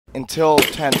until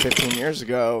 10, 15 years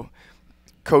ago,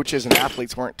 coaches and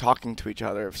athletes weren't talking to each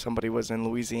other. If somebody was in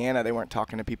Louisiana, they weren't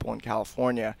talking to people in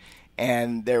California.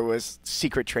 And there was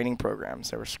secret training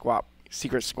programs. There were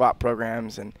secret squat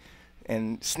programs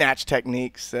and snatch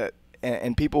techniques that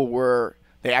and people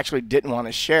they actually didn't want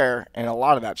to share, and a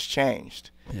lot of that's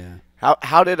changed. Yeah.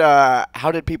 How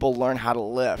did people learn how to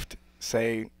lift,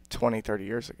 say 20, 30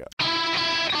 years ago?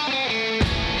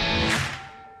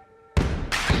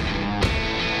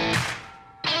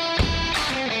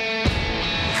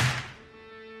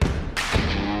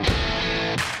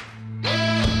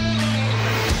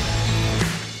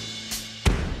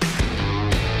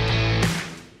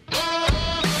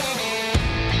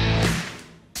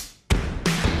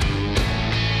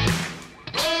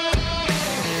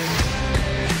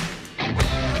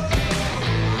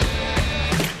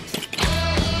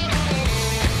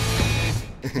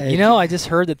 You know, I just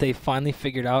heard that they finally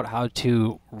figured out how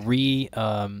to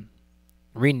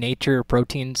renature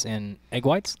proteins in egg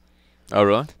whites. Oh,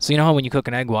 really? So you know how when you cook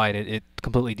an egg white, it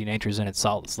completely denatures and it's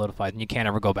solidified, and you can't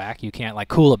ever go back. You can't like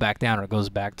cool it back down or it goes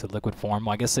back to liquid form.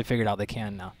 Well, I guess they figured out they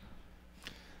can now.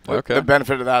 Okay. The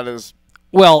benefit of that is,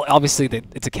 well, obviously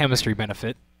it's a chemistry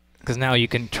benefit because now you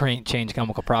can change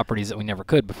chemical properties that we never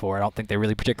could before. I don't think they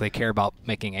really particularly care about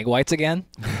making egg whites again.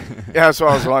 yeah, that's what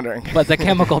I was wondering. But the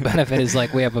chemical benefit is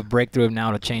like we have a breakthrough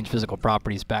now to change physical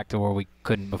properties back to where we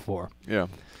couldn't before. Yeah.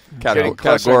 Getting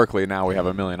closer. Categorically, now we have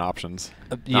a million options,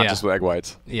 not just with egg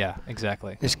whites. Yeah,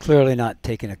 exactly. It's clearly not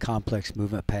taking a complex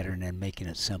movement pattern and making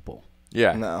it simple.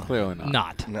 Yeah, No. clearly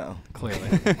not. No.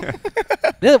 Clearly.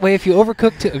 That way, if you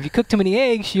if you cook too many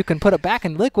eggs, you can put it back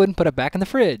in liquid and put it back in the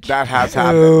fridge. That has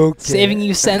happened. Okay. Saving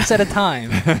you cents at a time.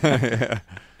 Yeah.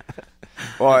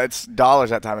 Well, it's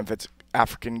dollars at time if it's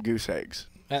African goose eggs.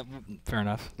 Fair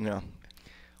enough. Yeah.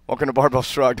 Welcome to Barbell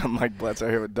Shrugged. I'm Mike Bledsoe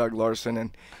here with Doug Larson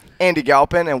and Andy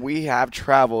Galpin, and we have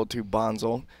traveled to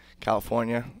Bonsall,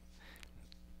 California,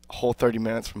 a whole 30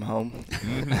 minutes from home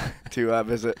to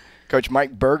visit Coach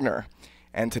Mike Burgener.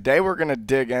 And today we're going to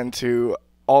dig into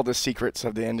all the secrets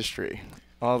of the industry,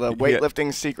 all the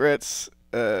weightlifting secrets.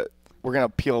 We're going to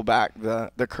peel back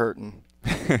the curtain.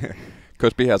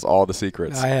 Coach B has all the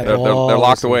secrets. I have they're all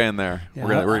locked the away in there. Yeah,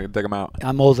 we're gonna dig them out.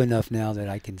 I'm old enough now that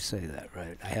I can say that,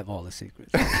 right? I have all the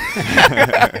secrets.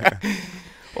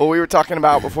 Well, we were talking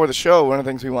about before the show, one of the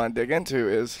things we want to dig into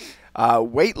is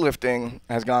weightlifting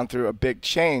has gone through a big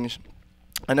change.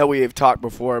 I know we have talked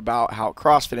before about how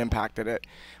CrossFit impacted it,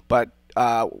 but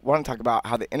want to talk about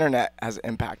how the internet has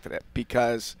impacted it,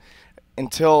 because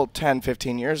until 10,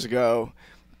 15 years ago,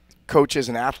 coaches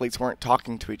and athletes weren't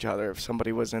talking to each other. If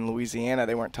somebody was in Louisiana,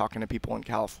 they weren't talking to people in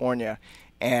California.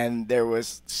 And there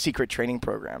was secret training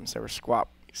programs. There were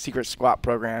secret squat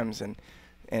programs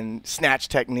and snatch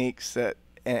techniques that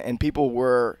and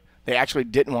people they actually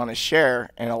didn't want to share,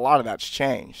 and a lot of that's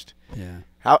changed. Yeah.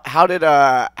 How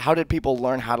did people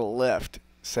learn how to lift,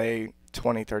 say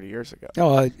 20, 30 years ago?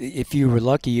 Oh, if you were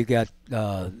lucky, you got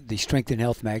the Strength and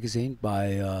Health magazine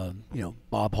by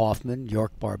Bob Hoffman,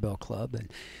 York Barbell Club,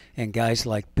 and guys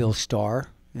like Bill Starr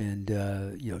and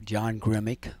John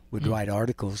Grimmick would write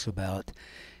articles about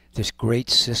this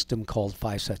great system called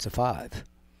 5 sets of 5.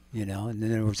 And then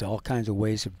there was all kinds of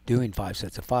ways of doing 5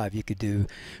 sets of 5. You could do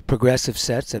progressive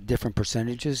sets at different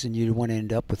percentages, and you'd want to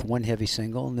end up with one heavy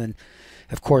single. And then,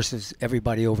 of course, as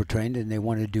everybody overtrained and they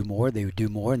wanted to do more, they would do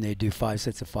more, and they'd do 5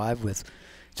 sets of 5 with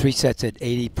 3 sets at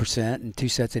 80% and 2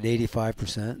 sets at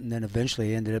 85%. And then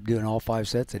eventually ended up doing all 5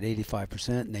 sets at 85%,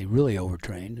 and they really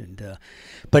overtrained. And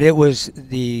but it was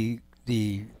the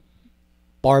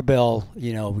Barbell,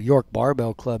 York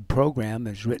Barbell Club program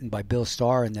is written by Bill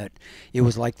Starr, and that it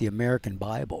was like the American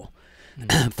Bible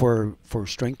for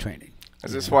strength training.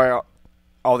 Is this why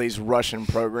all these Russian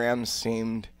programs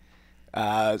seemed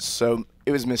so?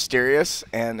 It was mysterious,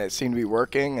 and it seemed to be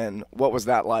working. And what was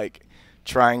that like,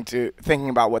 thinking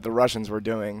about what the Russians were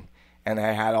doing, and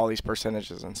they had all these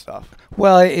percentages and stuff?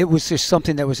 Well, it was just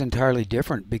something that was entirely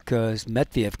different, because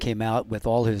Medvedev came out with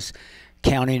all his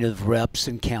counting of reps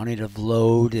and counting of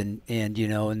load, and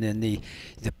then the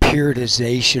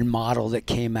periodization model that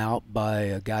came out by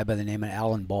a guy by the name of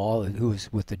Alan Ball, who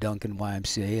was with the Duncan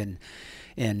YMCA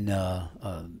and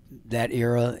that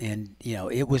era, and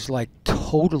it was like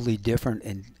totally different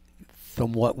and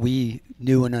from what we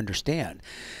knew and understand.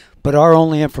 But our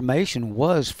only information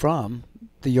was from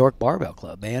the York Barbell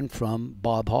Club and from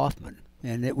Bob Hoffman,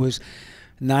 and it was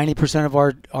 90% of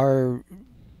our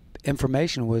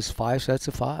information was 5 sets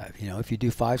of 5. If you do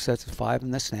 5 sets of 5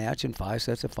 in the snatch, and 5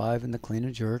 sets of 5 in the clean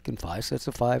and jerk, and 5 sets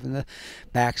of 5 in the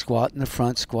back squat and the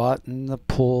front squat and the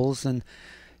pulls, and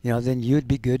then you'd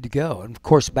be good to go. And of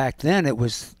course, back then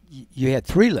you had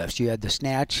 3 lifts. You had the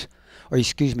snatch, or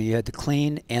excuse me, you had the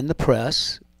clean and the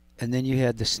press, and then you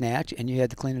had the snatch and you had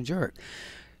the clean and jerk.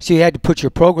 So you had to put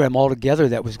your program all together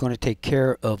that was going to take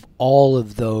care of all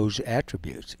of those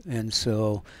attributes. And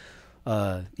so,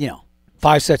 5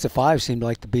 sets of 5 seemed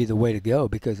like to be the way to go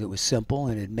because it was simple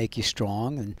and it'd make you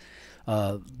strong, and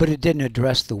but it didn't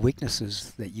address the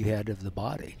weaknesses that you had of the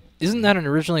body. Isn't that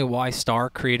originally why Starr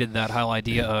created that whole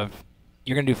idea of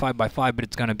you're going to do 5x5, but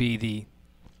it's going to be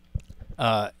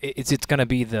it's going to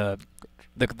be the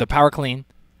power clean,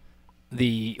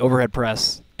 the overhead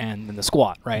press, and then the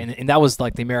squat, right? And that was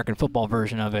like the American football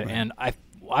version of it. Right. And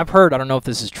I've heard, I don't know if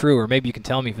this is true, or maybe you can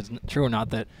tell me if it's true or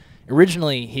not, that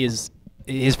originally his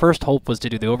first hope was to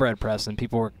do the overhead press, and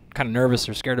people were kind of nervous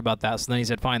or scared about that. So then he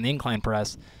said, fine, the incline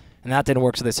press, and that didn't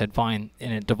work. So they said, fine,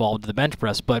 and it devolved to the bench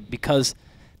press. But because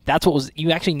that's what was,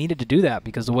 you actually needed to do that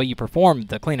because the way you performed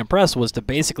the clean and press was to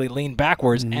basically lean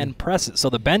backwards and press it. So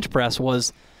the bench press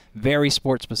was very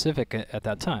sport specific at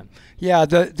that time. Yeah,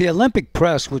 the Olympic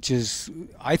press, which is,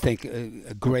 I think,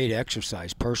 a great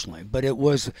exercise personally, but it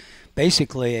was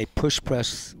basically a push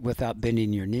press without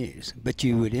bending your knees. But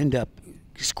you would end up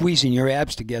squeezing your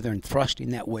abs together and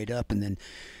thrusting that weight up and then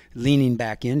leaning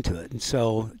back into it. And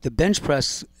so the bench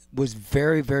press was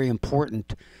very, very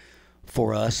important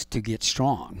for us to get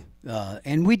strong.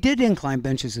 And we did incline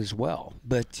benches as well,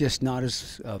 but just not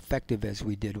as effective as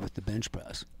we did with the bench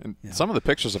press. And some of the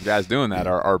pictures of guys doing that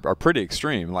are pretty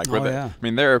extreme. Like, yeah. I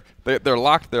mean, they're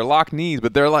locked knees,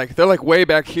 but they're like way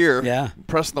back here,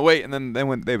 pressing the weight, and then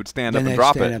when they would stand up and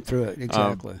drop it, stand up through it.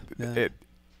 Exactly.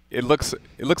 It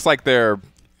looks like they're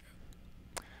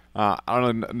I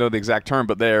don't know the exact term,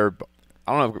 but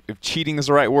I don't know if cheating is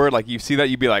the right word. Like, you see that,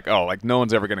 you'd be like, oh, like no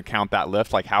one's ever going to count that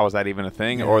lift. Like, how is that even a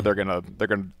thing? Yeah. Or they're gonna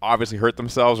obviously hurt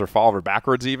themselves or fall over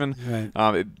backwards even.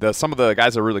 Right. Some of the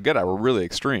guys that are really good at were really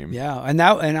extreme. Yeah, and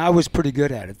I was pretty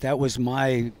good at it. That was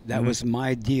my was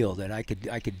my deal, that I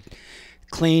could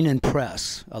clean and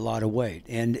press a lot of weight.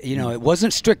 And it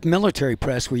wasn't strict military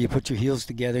press where you put your heels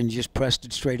together and you just pressed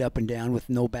it straight up and down with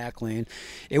no back lean.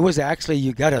 It was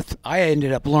actually I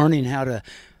ended up learning how to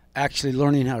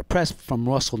press from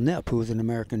Russell Knipp, who was an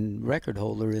American record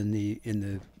holder in the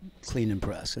clean and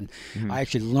press. And I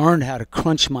actually learned how to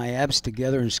crunch my abs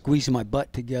together and squeeze my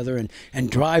butt together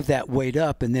and drive that weight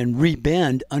up and then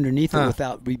rebend underneath it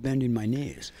without rebending my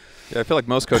knees. Yeah, I feel like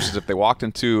most coaches, if they walked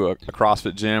into a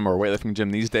CrossFit gym or a weightlifting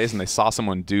gym these days and they saw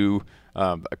someone do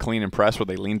a clean and press where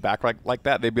they lean back like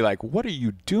that, they'd be like, "What are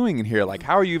you doing in here? Like,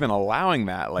 how are you even allowing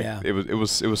that?" Like, it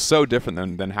was so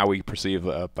different than how we perceive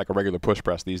like a regular push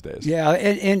press these days. Yeah,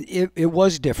 and it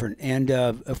was different. And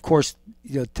of course,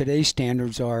 today's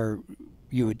standards are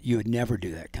you would never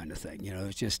do that kind of thing.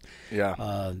 It's just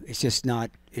it's just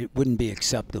not. It wouldn't be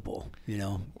acceptable.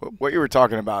 What you were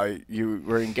talking about, you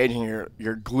were engaging your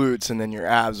glutes and then your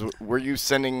abs. Were you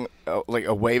sending like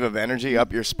a wave of energy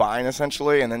up your spine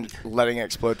essentially, and then letting it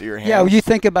explode through your hands? Yeah, well, you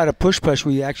think about a push press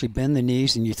where you actually bend the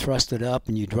knees and you thrust it up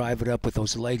and you drive it up with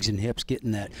those legs and hips,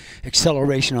 getting that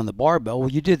acceleration on the barbell.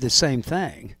 Well, you did the same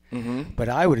thing. But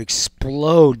I would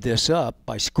explode this up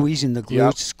by squeezing the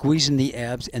glutes, squeezing the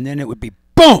abs, and then it would be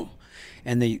boom,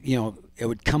 and it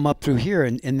would come up through here,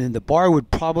 and then the bar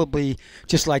would probably,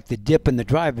 just like the dip and the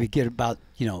drive, would get about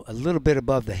a little bit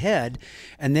above the head,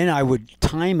 and then I would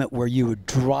time it where you would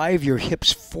drive your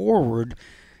hips forward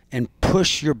and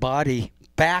push your body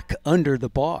back under the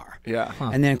bar.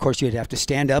 And then of course you'd have to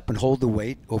stand up and hold the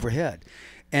weight overhead.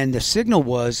 And the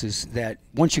signal is that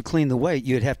once you clean the weight,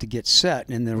 you'd have to get set,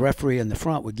 and the referee in the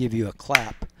front would give you a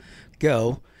clap,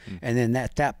 go, and then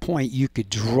at that point you could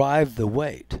drive the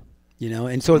weight,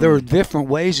 And so there were different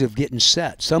ways of getting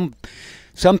set. Some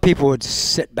people would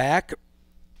sit back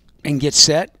and get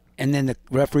set, and then the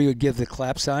referee would give the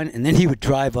clap sign, and then he would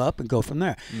drive up and go from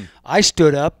there. I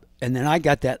stood up, and then I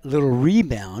got that little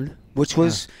rebound, which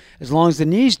was as long as the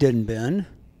knees didn't bend,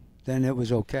 then it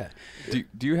was okay.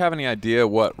 Do you have any idea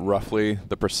what roughly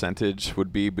the percentage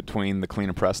would be between the clean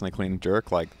and press and the clean and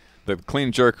jerk? Like, the clean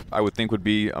and jerk, I would think, would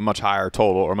be a much higher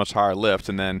total or a much higher lift.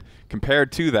 And then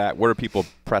compared to that, what are people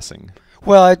pressing?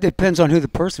 Well, it depends on who the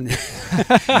person is.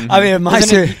 I mean,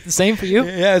 the same for you?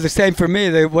 Yeah, the same for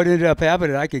me. What ended up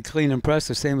happening, I could clean and press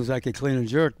the same as I could clean and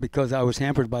jerk because I was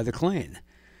hampered by the clean.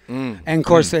 And of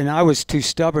course, and I was too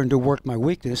stubborn to work my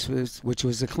weakness, which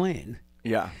was the clean.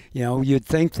 Yeah. You'd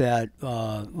think that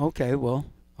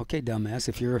okay, dumbass,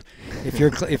 if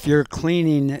you're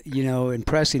cleaning, and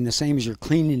pressing the same as you're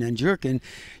cleaning and jerking,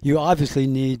 you obviously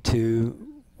need to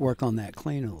work on that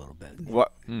clean a little bit.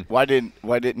 Why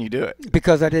didn't you do it?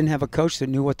 Because I didn't have a coach that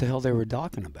knew what the hell they were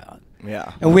talking about.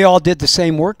 Yeah. And we all did the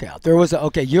same workout. There was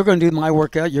okay, you're going to do my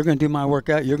workout, you're going to do my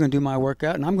workout, you're going to do my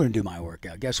workout, and I'm going to do my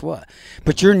workout. Guess what?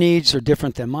 But your needs are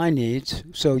different than my needs,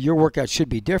 so your workout should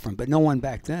be different. But no one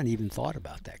back then even thought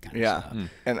about that kind of stuff.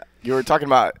 And you were talking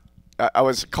about, I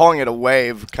was calling it a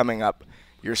wave coming up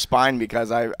your spine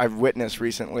because I've witnessed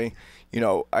recently,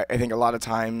 I think a lot of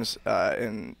times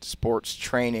in sports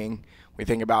training, we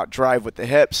think about drive with the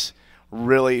hips,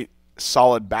 really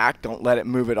solid back, don't let it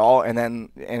move at all,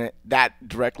 and that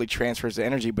directly transfers the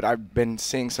energy. But I've been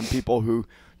seeing some people who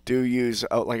do use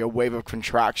a wave of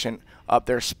contraction up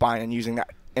their spine and using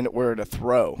that in order to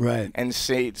throw. Right. And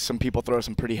see some people throw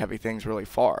some pretty heavy things really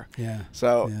far. Yeah.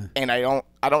 So and I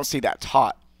don't see that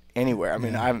taught anywhere. I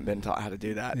mean, I haven't been taught how to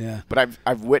do that. Yeah. But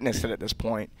I've witnessed it at this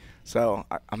point. So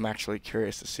I'm actually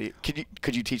curious to see.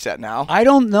 Could you teach that now? I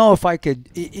don't know if I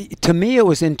could. To me, it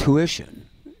was intuition.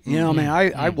 I mean,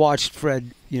 I watched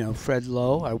Fred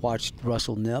Lowe. I watched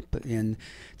Russell Nipp, and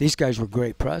these guys were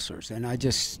great pressers. And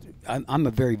I'm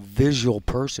a very visual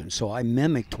person, so I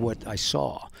mimicked what I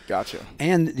saw. Gotcha.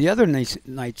 And the other nice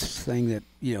thing that,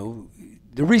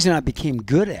 the reason I became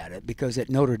good at it, because at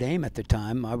Notre Dame at the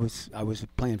time, I was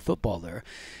playing football there,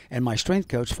 and my strength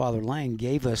coach, Father Lang,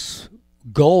 gave us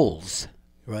goals,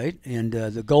 right? And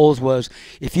the goals was,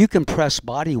 if you can press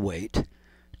body weight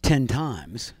 10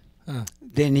 times,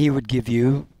 then he would give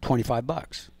you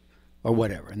 $25 or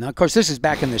whatever. And of course, this is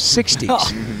back in the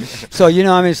 60s. So,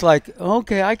 it's like,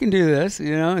 okay, I can do this,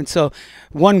 And so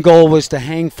one goal was to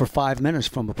hang for 5 minutes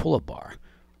from a pull-up bar.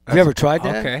 Have you ever tried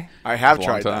that? Okay. I have That's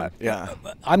a long tried time. that.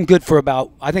 Yeah. I'm good for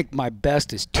I think my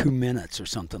best is 2 minutes or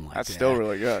something like that. That's still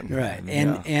really good. Right.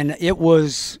 And it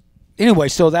was, anyway,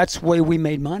 so that's the way we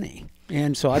made money.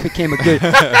 And so I became a good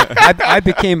I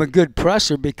became a good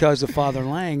presser because of Father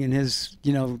Lang and his,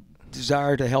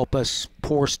 desire to help us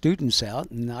poor students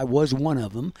out, and I was one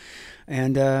of them.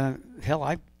 And hell,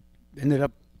 I ended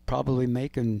up probably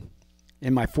making,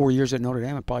 in my 4 years at Notre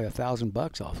Dame, probably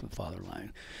 $1,000 off of Father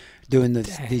Lang doing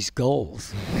these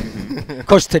goals. Of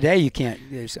course, today you can't.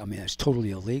 It's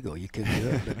totally illegal. You couldn't do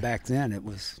it. But back then, it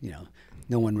was,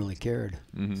 no one really cared.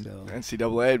 So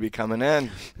NCAA would be coming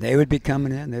in. they would be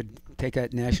coming in. They'd take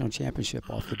that national championship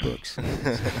off the books.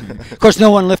 Of course, no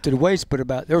one lifted weights,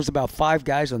 but there was about 5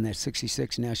 guys on that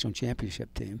 '66 national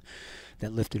championship team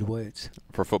that lifted weights.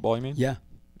 For football, you mean? Yeah.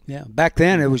 Back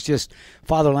then, it was just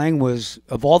Father Lang was,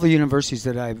 of all the universities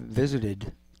that I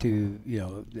visited to,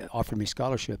 that offered me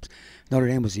scholarships, Notre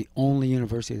Dame was the only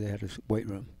university that had a weight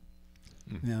room.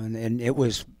 And it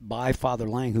was by Father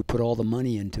Lang who put all the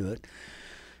money into it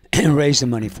and raised the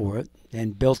money for it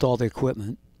and built all the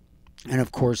equipment. And,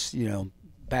 of course,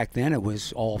 back then it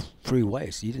was all free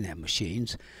weights. You didn't have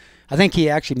machines. I think he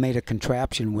actually made a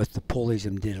contraption with the pulleys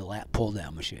and did a lat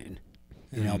pull-down machine.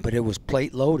 But it was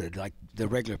plate loaded, like the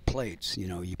regular plates.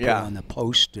 You put on the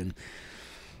post. And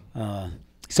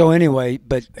so anyway,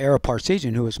 but Ara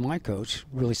Parseghian, who was my coach,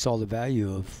 really saw the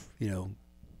value of,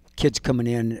 kids coming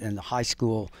in the high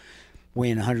school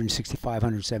weighing 165,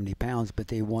 170 pounds, but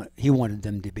he wanted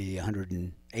them to be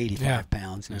 185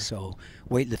 pounds, and so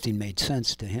weightlifting made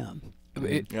sense to him.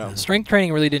 Strength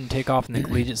training really didn't take off in the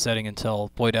collegiate setting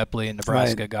until Boyd Epley in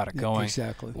Nebraska got it going.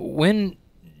 Exactly. When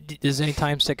does any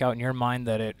time stick out in your mind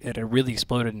that it really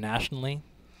exploded nationally?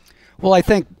 Well, I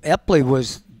think Epley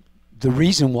was the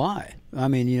reason why. I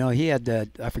mean, he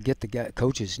had I forget the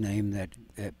coach's name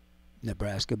at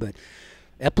Nebraska, but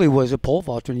Epley was a pole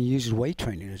vaulter and he used weight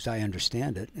training, as I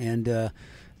understand it. And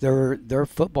their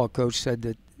football coach said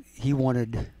that he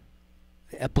wanted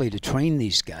Epley to train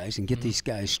these guys and get these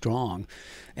guys strong,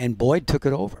 and Boyd took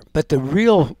it over. But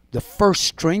the first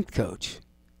strength coach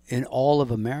in all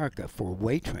of America for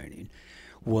weight training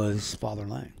was Father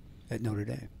Lang at Notre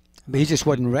Dame. But he just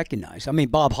wasn't recognized. I mean,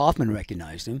 Bob Hoffman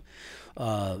recognized him,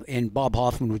 and Bob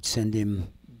Hoffman would send him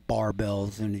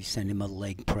barbells, and he'd send him a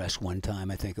leg press one time,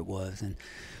 I think it was, and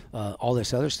all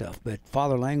this other stuff. But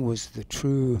Father Lang was the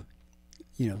true,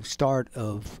 start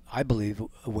of, I believe,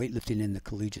 weightlifting in the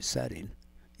collegiate setting.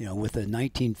 With the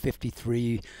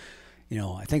 1953,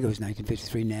 I think it was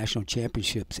 1953 national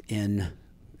championships in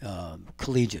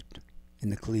collegiate, in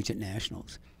the collegiate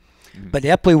nationals. But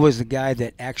Epley was the guy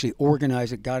that actually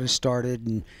organized it, got it started,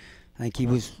 and I think he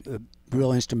was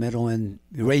real instrumental in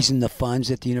raising the funds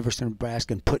at the University of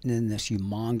Nebraska and putting in this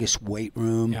humongous weight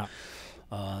room. Yeah.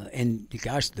 And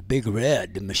gosh, the Big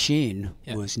Red, the machine,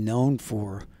 was known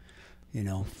for,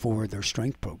 for their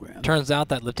strength program. Turns out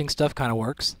that lifting stuff kind of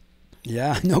works.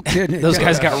 Yeah, no kidding. Those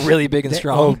guys got really big and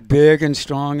strong. Oh, big and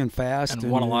strong and fast.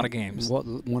 And won a lot of games.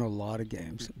 Won a lot of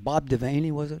games. Bob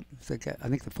Devaney, was it? I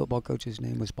think the football coach's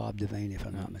name was Bob Devaney, if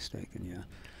I'm not mistaken, yeah.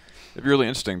 It'd be really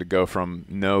interesting to go from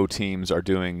no teams are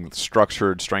doing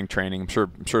structured strength training.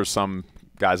 I'm sure some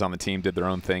guys on the team did their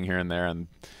own thing here and there, and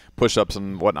push-ups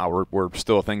and whatnot were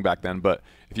still a thing back then. But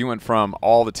if you went from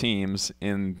all the teams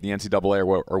in the NCAA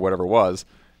or whatever it was,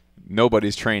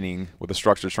 nobody's training with a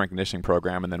structured strength conditioning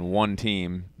program, and then one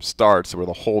team starts where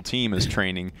the whole team is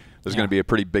training, there's going to be a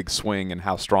pretty big swing in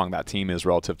how strong that team is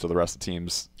relative to the rest of the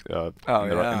teams in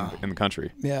the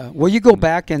country. Yeah. Well, you go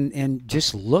back and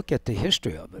just look at the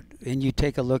history of it, and you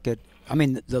take a look at, I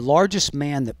mean, the largest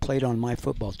man that played on my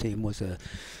football team was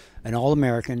an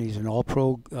All-American. He's an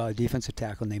All-Pro defensive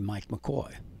tackle named Mike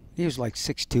McCoy. He was like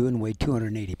 6'2" and weighed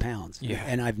 280 pounds. Yeah.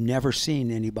 And I've never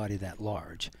seen anybody that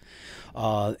large.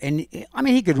 And, I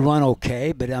mean, he could run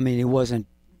okay, but, I mean, he wasn't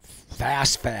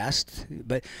fast.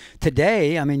 But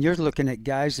today, I mean, you're looking at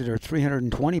guys that are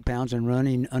 320 pounds and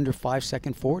running under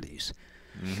 5-second 40s.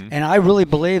 Mm-hmm. And I really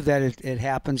believe that it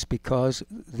happens because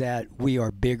that we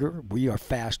are bigger, we are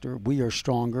faster, we are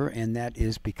stronger, and that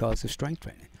is because of strength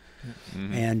training.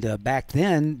 Mm-hmm. And back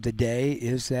then, the day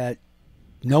is that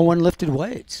no one lifted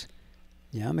weights.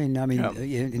 Yeah, I mean,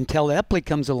 until Epley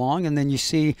comes along, and then you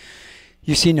see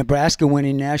Nebraska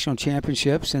winning national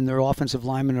championships, and their offensive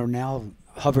linemen are now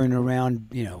hovering around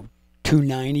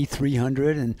 290,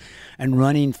 300, and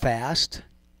running fast.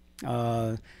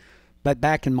 But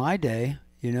back in my day,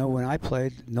 when I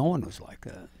played, no one was like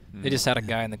that. They just had a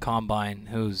guy in the combine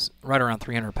who's right around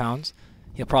 300 pounds.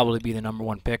 He'll probably be the number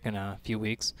 1 pick in a few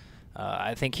weeks.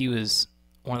 I think he was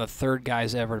one of the third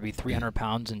guys ever to be 300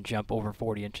 pounds and jump over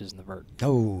 40 inches in the vert.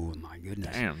 Oh, my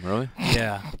goodness. Damn, really?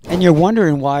 Yeah. And you're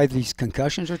wondering why these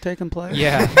concussions are taking place?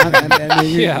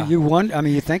 Yeah.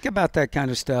 You think about that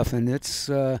kind of stuff, and it's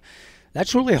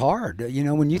that's really hard.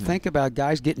 When you think about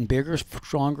guys getting bigger,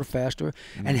 stronger, faster,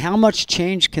 and how much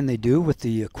change can they do with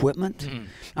the equipment?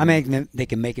 I mean, they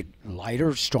can make it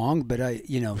lighter, stronger, but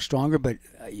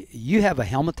you have a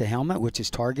helmet-to-helmet, which is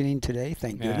targeting today,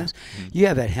 thank goodness. You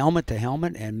have that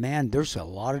helmet-to-helmet, and, man, there's a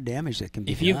lot of damage that can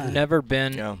be done. If you've never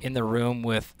been in the room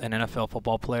with an NFL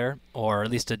football player, or at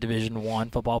least a Division I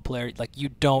football player, like, you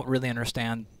don't really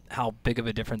understand how big of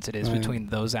a difference it is between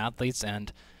those athletes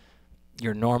and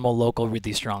your normal, local,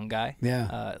 really strong guy.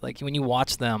 Yeah. Like, when you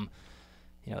watch them,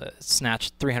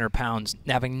 snatch 300 pounds,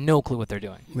 having no clue what they're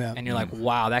doing. Yeah. And you're like,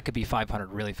 wow, that could be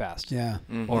 500 really fast. Yeah.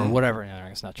 Or whatever. I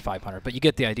guess not 500, but you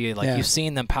get the idea. Like, you've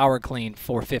seen them power clean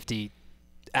 450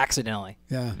 accidentally.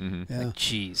 Yeah. Like,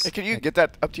 jeez. Hey, can you get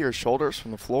that up to your shoulders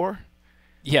from the floor?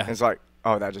 Yeah. And it's like,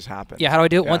 oh, that just happened. Yeah, how do I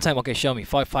do it? One time, okay, show me.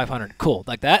 500. Cool.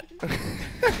 Like that?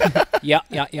 Yeah.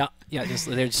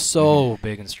 They're so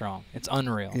big and strong. It's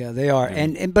unreal. Yeah, they are.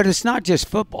 But it's not just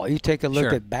football. You take a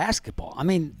look at basketball. I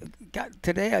mean,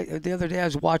 the other day I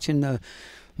was watching the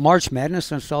March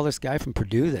Madness and I saw this guy from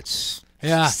Purdue that's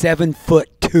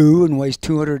 7'2" and weighs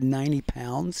 290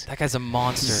 pounds. That guy's a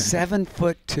monster.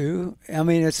 7'2". I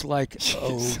mean, it's like,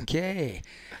 okay.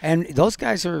 And those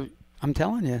guys are, I'm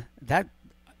telling you, that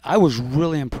I was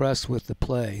really impressed with the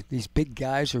play. These big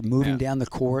guys are moving down the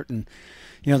court, and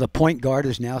the point guard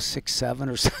is now 6'7"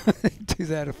 or something to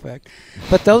that effect.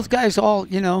 But those guys all,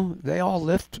 they all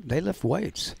lift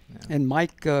weights. Yeah. And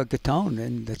Mike Gattone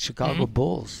and the Chicago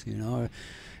Bulls,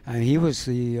 and he was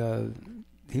the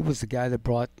guy that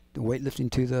brought weightlifting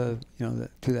to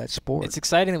to that sport. It's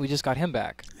exciting that we just got him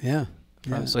back. Yeah.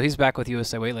 So he's back with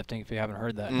USA Weightlifting, if you haven't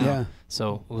heard that. Yeah.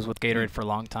 So it was with Gatorade for a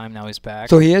long time. Now he's back.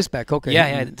 So he is back. Okay.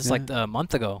 Yeah. It's like a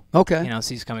month ago. Okay. So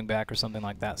he's coming back or something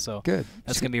like that. So good.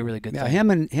 That's gonna be a really good thing.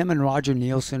 Him and Roger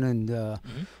Nielsen and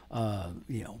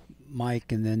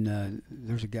Mike, and then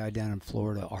there's a guy down in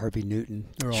Florida, Harvey Newton.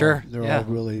 They're all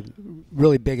really,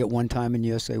 really big at one time in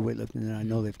USA Weightlifting, and I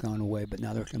know they've gone away, but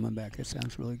now they're coming back. It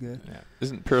sounds really good. Yeah.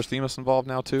 Isn't Peristemus involved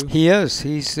now too? He is.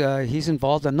 He's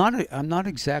involved. I'm not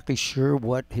exactly sure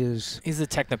what his. He's the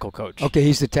technical coach. Okay,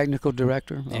 he's the technical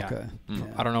director. Yeah. Okay. Yeah.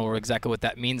 I don't know exactly what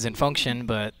that means in function,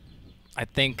 but I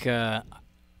think. I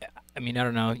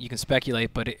don't know. You can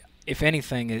speculate, but if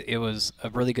anything, it was a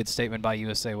really good statement by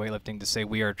USA Weightlifting to say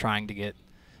we are trying to get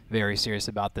very serious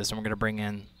about this, and we're going to bring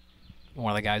in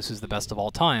one of the guys who's the best of all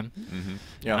time.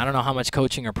 Yeah. I don't know how much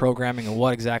coaching or programming or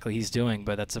what exactly he's doing,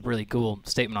 but that's a really cool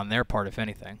statement on their part, if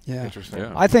anything. Yeah. Interesting.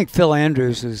 Yeah. I think Phil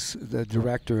Andrews is the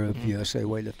director of USA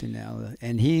Weightlifting now,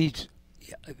 and he's,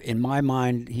 in my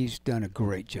mind, he's done a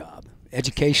great job.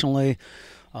 Educationally,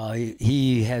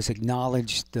 he has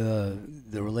acknowledged the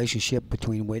relationship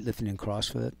between weightlifting and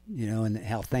CrossFit, and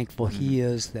how thankful he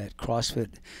is that CrossFit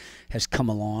has come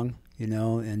along,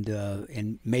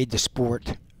 and made the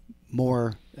sport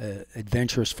more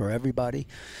adventurous for everybody.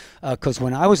 Because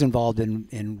when I was involved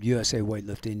in USA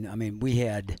Weightlifting, I mean, we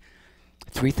had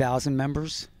 3,000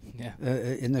 members, Yeah.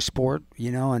 In the sport,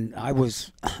 you know, and I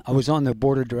was on the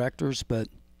board of directors, but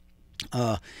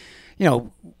you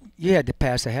know, you had to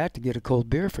pass a hat to get a cold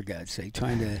beer, for God's sake,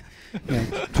 trying to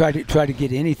try to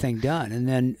get anything done. And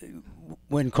then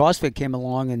when CrossFit came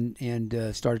along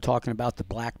and started talking about the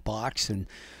black box, and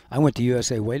I went to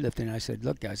USA Weightlifting, and I said,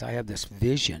 look, guys, I have this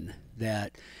vision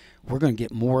that we're going to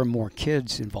get more and more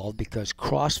kids involved because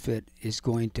CrossFit is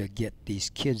going to get these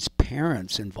kids'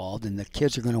 parents involved, and the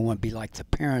kids are going to want to be like the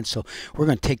parents. So we're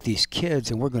going to take these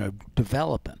kids and we're going to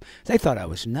develop them. They thought I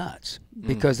was nuts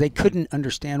because they couldn't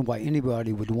understand why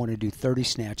anybody would want to do 30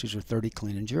 snatches or 30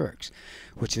 clean and jerks,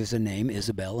 which is the name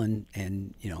Isabel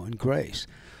and Grace,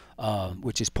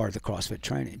 which is part of the CrossFit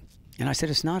training. And I said,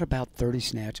 it's not about 30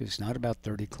 snatches, it's not about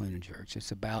 30 clean and jerks.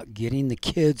 It's about getting the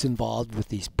kids involved with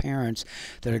these parents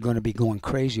that are going to be going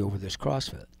crazy over this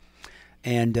CrossFit.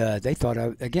 And they thought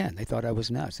I was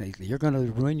nuts. You're going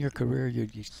to ruin your career. You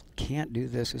can't do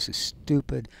this. This is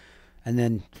stupid. And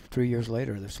then 3 years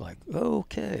later, it's like,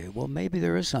 okay, well, maybe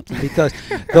there is something. Because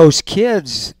those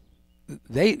kids,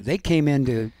 they came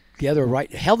into together,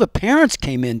 right? Hell, the parents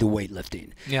came into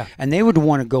weightlifting. Yeah. And they would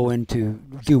want to go into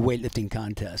do weightlifting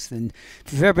contests. And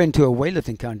if you've ever been to a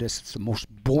weightlifting contest, it's the most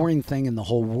boring thing in the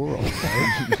whole world.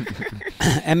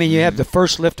 Right? I mean, you have the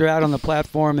first lifter out on the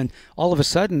platform, and all of a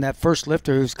sudden, that first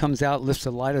lifter who comes out, lifts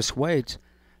the lightest weights,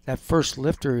 that first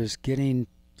lifter is getting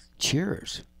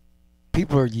cheers.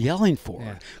 People are yelling for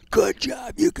it. Good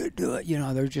job, you could do it. You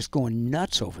know, they're just going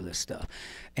nuts over this stuff.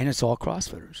 And it's all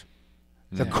CrossFitters.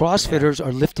 The CrossFitters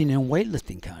are lifting in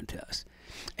weightlifting contests.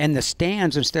 And the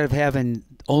stands, instead of having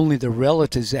only the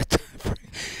relatives at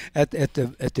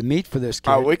the meet for this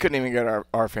kid. We couldn't even get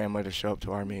our family to show up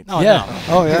to our meets. Oh, yeah.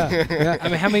 No. Oh, yeah. I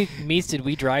mean, how many meets did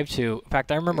we drive to? In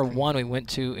fact, I remember one we went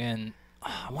to in,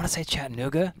 I want to say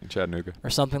Chattanooga. Or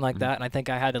something like that. And I think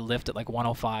I had to lift at like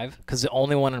 105 because the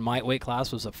only one in my weight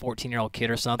class was a 14-year-old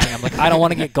kid or something. I'm like, I don't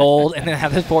want to get gold and then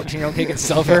have this 14-year-old kid get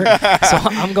silver. So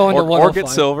I'm going to 105. Or get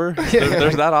silver.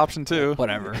 There's that option too.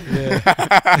 Whatever.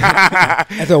 That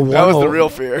was the real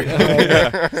fear.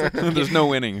 There's no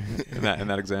winning in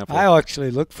that example. I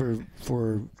actually looked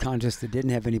for contests that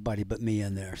didn't have anybody but me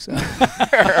in there. So,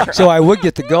 so I would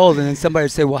get the gold, and then somebody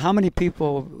would say, well, how many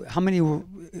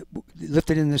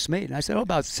lifted in this meet? And I said,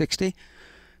 about 60.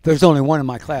 There's only one in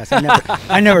my class.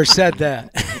 I never said that.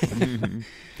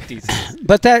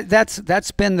 But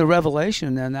that's been the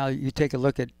revelation. And now you take a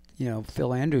look at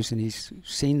Phil Andrews, and he's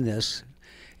seen this,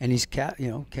 and he's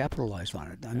capitalized on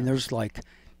it. I mean, there's like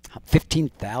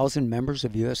 15,000 members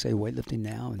of USA Weightlifting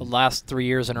now. The last 3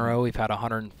 years in a row, we've had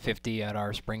 150 at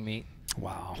our spring meet.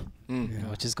 Wow.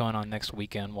 Which is going on next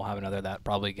weekend. We'll have another that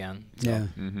probably again. So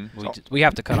Yeah. we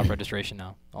have to cut off registration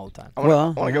now all the time. I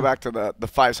want to go back to the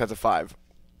 5 sets of 5.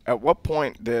 At what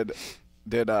point did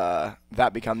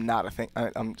that become not a thing?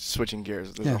 I'm switching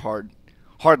gears. This is a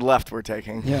hard left we're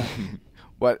taking. Yeah.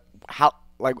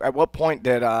 At what point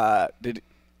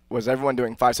was everyone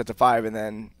doing 5 sets of 5, and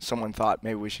then someone thought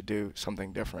maybe we should do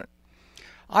something different?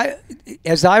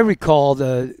 As I recall,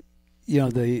 the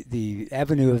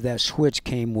avenue of that switch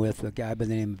came with a guy by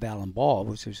the name of Alan Ball,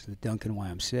 which was the Duncan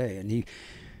YMCA, and he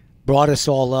brought us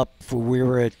all up. We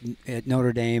were at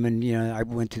Notre Dame, and I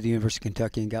went to the University of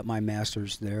Kentucky and got my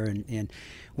master's there, and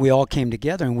we all came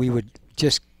together, and we would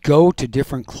just go to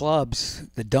different clubs.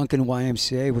 The Duncan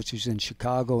YMCA, which was in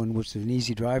Chicago and which was an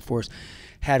easy drive for us,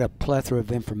 had a plethora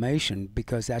of information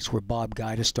because that's where Bob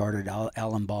Guida started.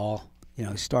 Alan Ball,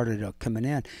 started coming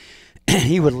in.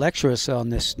 He would lecture us on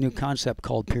this new concept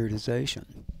called periodization.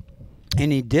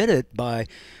 And he did it by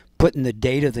putting the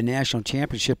date of the national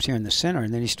championships here in the center,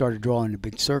 and then he started drawing a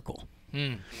big circle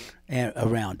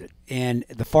around it. And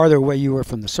the farther away you were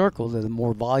from the circle, the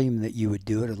more volume that you would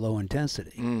do at a low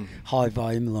intensity. High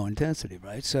volume, low intensity,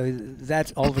 right? So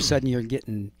that's all of a sudden you're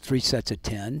getting 3 sets of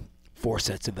 10, 4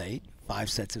 sets of 8, 5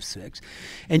 sets of 6.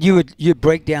 And you'd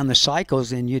break down the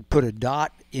cycles, and you'd put a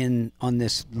dot in on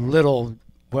this little,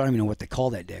 well, I don't even know what they call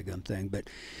that daggum thing, but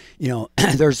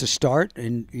there's the start,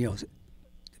 and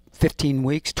 15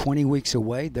 weeks, 20 weeks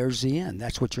away, there's the end.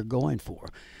 That's what you're going for.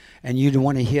 And you'd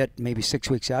want to hit, maybe 6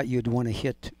 weeks out, you'd want to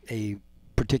hit a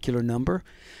particular number.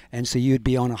 And so you'd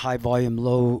be on a high volume,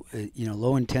 low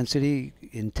intensity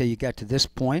until you got to this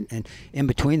point. And in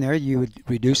between there, you would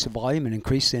reduce the volume and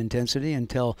increase the intensity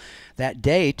until that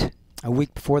date. A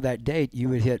week before that date, you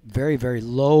would hit very, very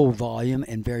low volume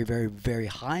and very, very, very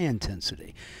high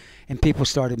intensity. And people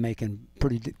started making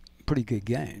pretty good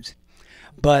gains.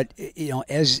 But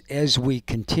as we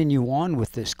continue on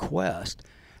with this quest,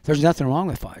 there's nothing wrong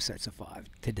with 5 sets of 5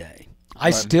 today.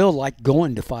 I still like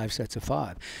going to 5 sets of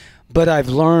 5. But I've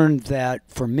learned that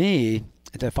for me,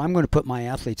 that if I'm going to put my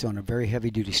athletes on a very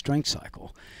heavy-duty strength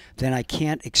cycle, then I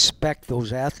can't expect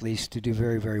those athletes to do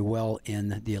very, very well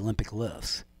in the Olympic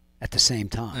lifts at the same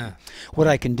time. Yeah. What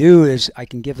I can do is I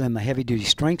can give them a heavy-duty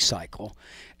strength cycle,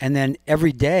 and then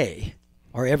every day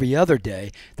or every other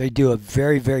day they do a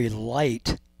very, very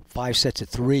light 5 sets of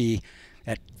 3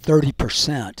 at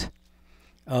 30%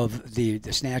 of the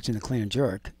snatch and the clean and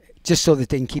jerk, just so that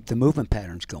they can keep the movement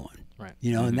patterns going. Right.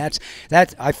 You know, and that's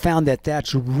I found that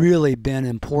that's really been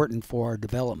important for our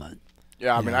development.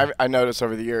 Yeah, I mean, I noticed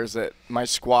over the years that my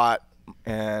squat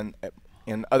and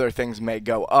other things may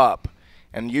go up,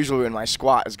 and usually when my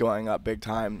squat is going up big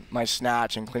time, my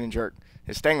snatch and clean and jerk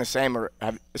is staying the same, or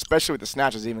especially with the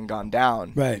snatch has even gone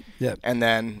down. Right. Yeah. And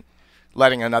then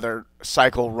letting another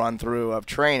cycle run through of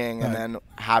training, and then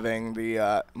having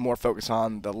the more focus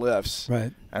on the lifts,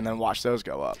 Right. and then watch those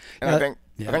go up. And I think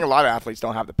a lot of athletes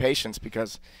don't have the patience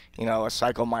because, you know, a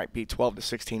cycle might be 12 to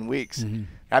 16 weeks. Mm-hmm.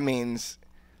 That means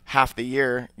half the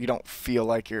year you don't feel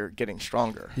like you're getting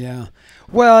stronger. Yeah.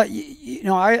 Well, you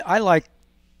know, I like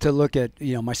to look at,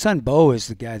 you know, my son Bo is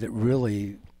the guy that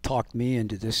really talked me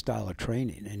into this style of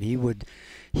training, and he would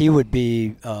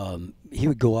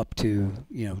go up to,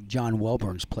 you know, John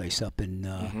Welburn's place up in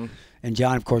and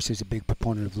John, of course, is a big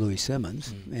proponent of Louis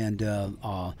Simmons, and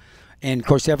of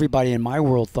course everybody in my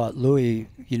world thought Louis,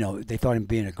 you know, they thought him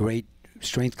being a great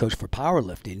strength coach for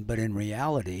powerlifting, but in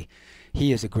reality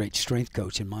he is a great strength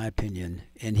coach in my opinion,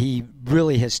 and he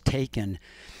really has taken,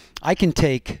 I can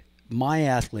take my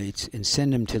athletes and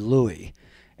send them to Louis,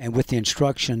 and with the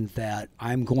instruction that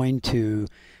I'm going to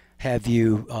have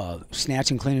you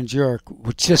snatch and clean and jerk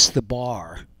with just the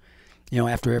bar, you know,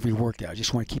 after every workout. I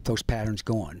just want to keep those patterns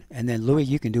going. And then, Louis,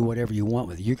 you can do whatever you want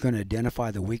with it. You're going to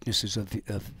identify the weaknesses of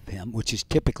him, which is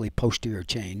typically posterior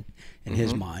chain in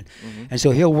his mind. And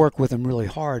so he'll work with them really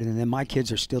hard. And then my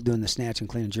kids are still doing the snatch and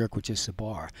clean and jerk with just the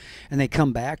bar. And they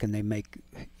come back and they make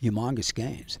humongous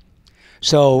gains.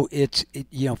 So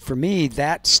you know, for me,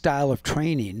 that style of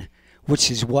training, which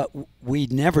is what we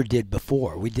never did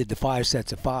before. We did the 5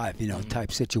 sets of 5, you know,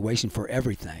 type situation for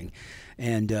everything.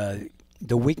 And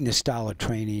the weakness style of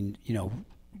training, you know,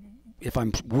 if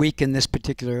I'm weak in this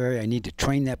particular area, I need to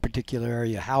train that particular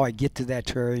area. How I get to that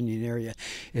training area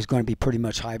is going to be pretty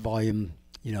much high volume,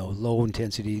 you know, low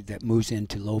intensity that moves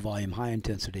into low volume, high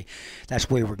intensity. That's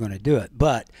the way we're going to do it.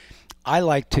 But I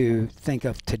like to think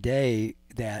of today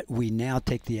that we now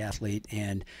take the athlete,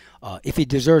 and if he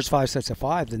deserves 5 sets of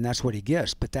 5, then that's what he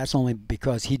gets. But that's only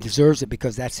because he deserves it,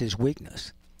 because that's his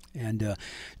weakness. And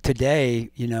today,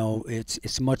 you know,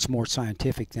 it's much more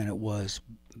scientific than it was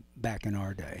back in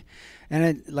our day.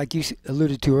 And like you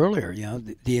alluded to earlier, you know,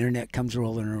 the internet comes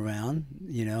rolling around,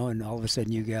 you know, and all of a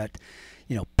sudden you got,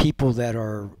 you know, people that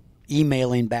are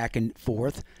emailing back and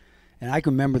forth. And I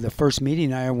can remember the first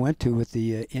meeting I went to with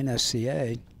the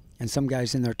NSCA, and some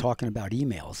guys in there talking about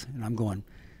emails, and I'm going,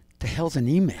 the hell's an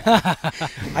email?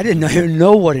 I didn't even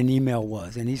know what an email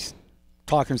was. And he's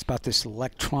talking about this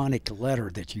electronic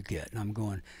letter that you get, and I'm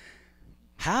going,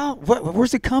 how?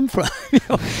 Where's it come from? You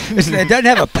know, it doesn't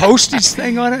have a postage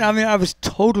thing on it. I mean, I was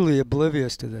totally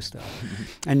oblivious to this stuff.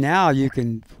 And now I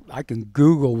can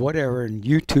Google whatever and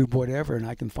YouTube whatever, and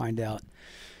I can find out,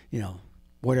 you know,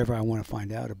 whatever I want to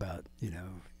find out about, you know.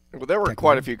 Well, there were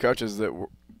quite a few coaches that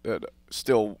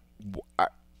still,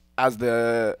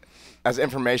 as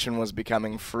information was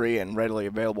becoming free and readily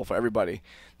available for everybody,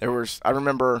 I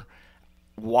remember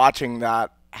watching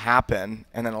that happen,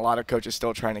 and then a lot of coaches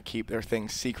still trying to keep their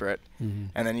things secret. And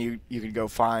then you could go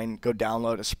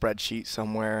download a spreadsheet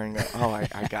somewhere and go, oh,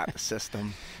 I got the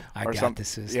system. I got the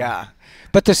system. Yeah.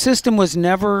 But the system was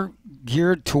never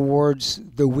geared towards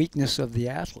the weakness of the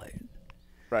athlete.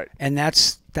 Right. And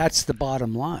that's the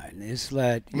bottom line, is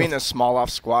that... You mean the small off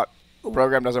squat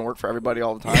program doesn't work for everybody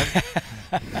all the time?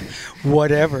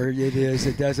 Whatever it is,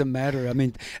 it doesn't matter. I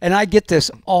mean, and I get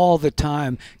this all the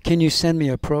time. Can you send me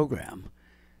a program?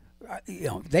 You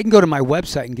know, they can go to my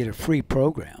website and get a free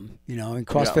program. You know, and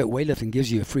CrossFit Weightlifting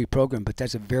gives you a free program, but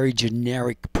that's a very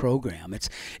generic program.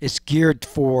 It's geared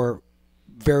for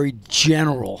very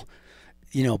general,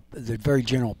 you know, the very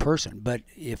general person. But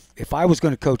if I was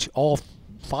going to coach all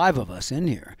 5 of us in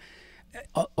here,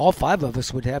 all 5 of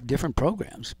us would have different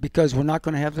programs, because we're not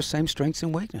going to have the same strengths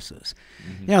and weaknesses.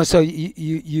 You know, so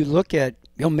you look at,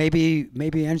 you know, maybe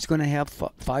Andrew's going to have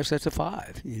 5 sets of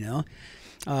 5, you know.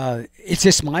 It's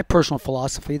just my personal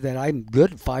philosophy that I'm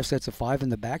good at 5 sets of 5 in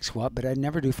the back squat, but I'd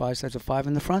never do 5 sets of 5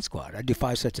 in the front squat. I do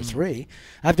 5 sets of 3.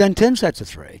 I've done 10 sets of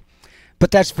 3.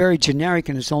 But that's very generic,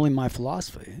 and it's only my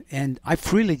philosophy. And I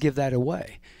freely give that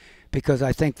away, because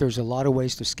I think there's a lot of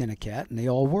ways to skin a cat, and they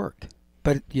all work.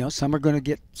 but some are going to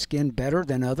get skinned better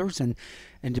than others, and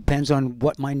depends on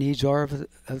what my needs are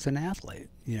as an athlete,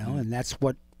 and that's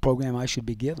what program I should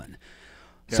be given.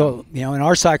 Yeah. So, in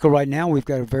our cycle right now, we've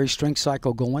got a very strength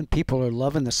cycle going. People are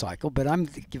loving the cycle, but I'm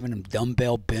giving them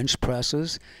dumbbell bench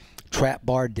presses, trap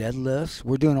bar deadlifts.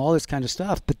 We're doing all this kind of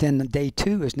stuff, but then the day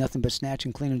 2 is nothing but snatch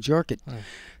and clean and jerk at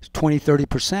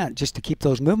 20-30% just to keep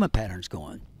those movement patterns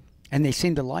going. And they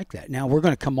seem to like that. Now, we're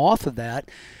going to come off of that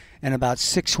in about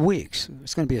 6 weeks.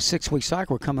 It's going to be a 6-week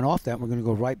cycle. We're coming off that. We're going to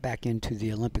go right back into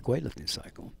the Olympic weightlifting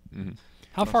cycle. Mm-hmm.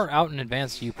 How far out in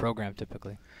advance do you program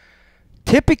typically?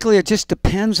 Typically, it just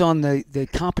depends on the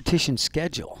competition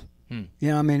schedule.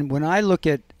 When I look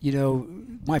at,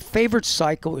 my favorite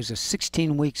cycle is a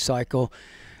 16-week cycle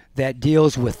that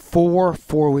deals with 4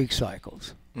 4-week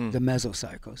cycles, the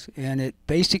mesocycles. And it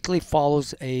basically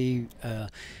follows a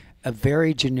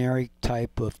very generic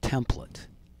type of template.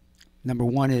 Number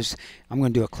 1 is I'm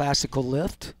going to do a classical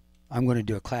lift. I'm going to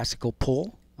do a classical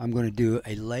pull. I'm going to do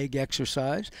a leg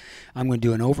exercise. I'm going to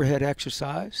do an overhead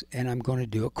exercise. And I'm going to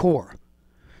do a core.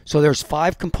 So there's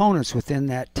 5 components within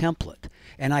that template.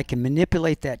 And I can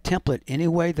manipulate that template any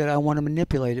way that I want to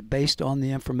manipulate it based on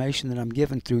the information that I'm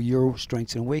given through your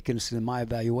strengths and weaknesses and my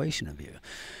evaluation of you.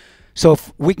 So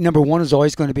week number 1 is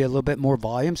always going to be a little bit more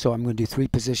volume. So I'm going to do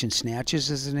 3-position snatches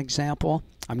as an example.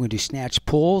 I'm going to do snatch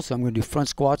pulls. I'm going to do front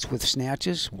squats with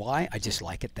snatches. Why? I just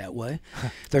like it that way.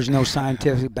 There's no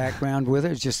scientific background with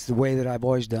it. It's just the way that I've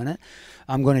always done it.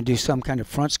 I'm going to do some kind of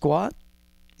front squat.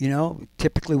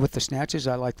 Typically with the snatches,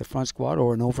 I like the front squat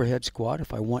or an overhead squat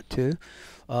if I want to.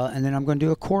 And then I'm going to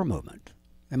do a core movement.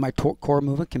 And my core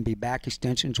movement can be back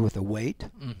extensions with a weight,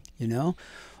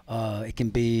 It can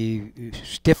be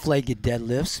stiff-legged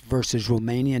deadlifts versus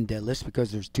Romanian deadlifts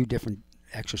because there's 2 different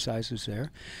exercises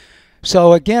there.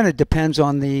 So, again, it depends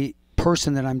on the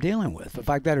person that I'm dealing with. If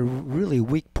I've got a really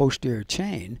weak posterior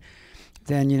chain,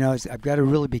 then, I've got to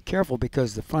really be careful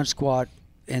because the front squat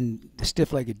and the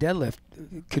stiff-legged deadlift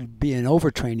could be an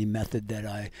overtraining method that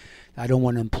I don't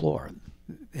want to employ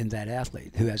in that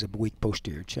athlete who has a weak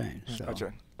posterior chain. So.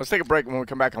 Gotcha. Let's take a break. When we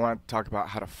come back, I want to talk about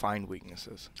how to find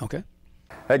weaknesses. Okay.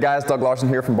 Hey guys, Doug Larson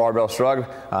here from Barbell Shrugged,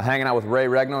 hanging out with Ray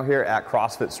Regno here at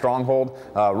CrossFit Stronghold.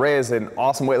 Ray is an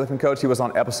awesome weightlifting coach. He was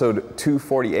on episode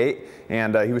 248,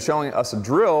 and he was showing us a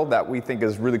drill that we think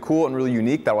is really cool and really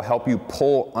unique that will help you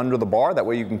pull under the bar. That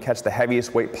way you can catch the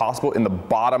heaviest weight possible in the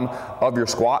bottom of your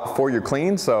squat for your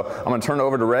clean. So I'm going to turn it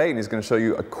over to Ray, and he's going to show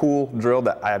you a cool drill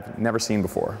that I've never seen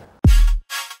before.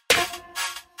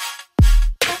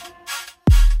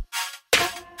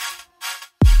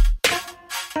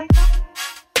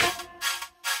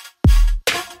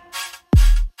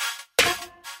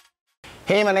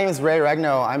 Hey, my name is Ray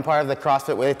Regno. I'm part of the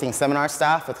CrossFit weightlifting seminar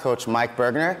staff with Coach Mike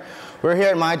Burgener. We're here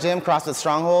at my gym, CrossFit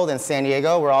Stronghold in San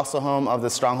Diego. We're also home of the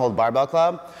Stronghold Barbell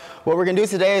Club. What we're going to do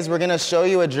today is we're going to show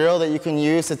you a drill that you can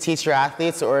use to teach your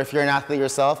athletes, or if you're an athlete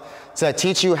yourself, to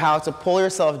teach you how to pull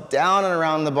yourself down and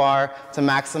around the bar to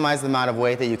maximize the amount of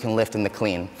weight that you can lift in the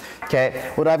clean. Okay,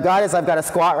 what I've got is I've got a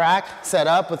squat rack set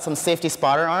up with some safety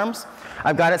spotter arms.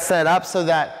 I've got it set up so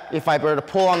that if I were to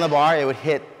pull on the bar, it would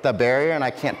hit the barrier and I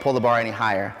can't pull the bar any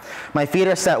higher. My feet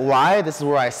are set wide. This is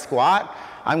where I squat.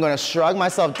 I'm going to shrug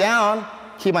myself down,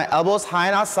 keep my elbows high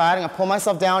and outside. I'm going to pull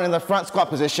myself down in the front squat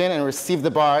position and receive the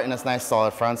bar in this nice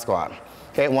solid front squat.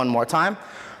 Okay, one more time.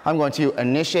 I'm going to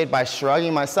initiate by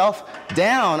shrugging myself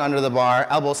down under the bar,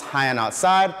 elbows high and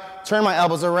outside, turn my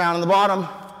elbows around in the bottom,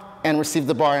 and receive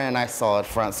the bar in a nice solid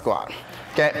front squat.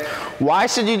 Okay, why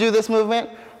should you do this movement?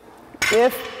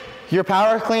 If your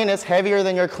power clean is heavier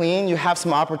than your clean, you have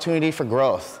some opportunity for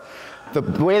growth. The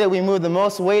way that we move the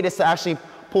most weight is to actually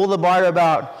pull the bar to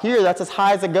about here. That's as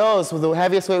high as it goes with the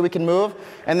heaviest weight we can move.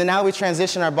 And then now we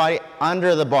transition our body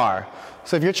under the bar.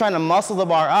 So if you're trying to muscle the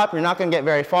bar up, you're not going to get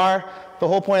very far. The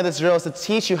whole point of this drill is to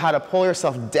teach you how to pull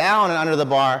yourself down and under the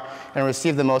bar and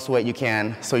receive the most weight you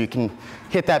can so you can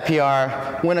hit that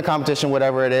PR, win a competition,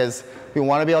 whatever it is. We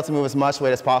want to be able to move as much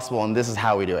weight as possible, and this is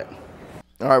how we do it.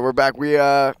 All right, we're back. We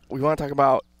want to talk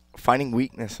about finding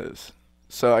weaknesses.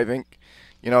 So I think,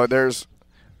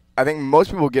 I think most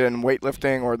people get in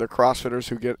weightlifting, or the CrossFitters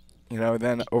who get,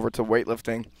 then over to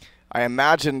weightlifting. I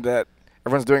imagine that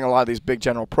everyone's doing a lot of these big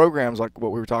general programs like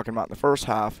what we were talking about in the first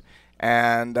half.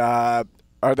 And are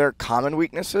there common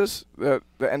weaknesses that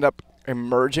end up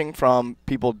emerging from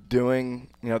people doing,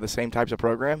 the same types of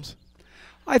programs?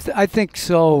 I think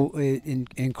so in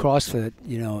CrossFit,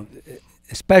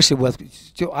 especially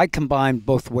so I combine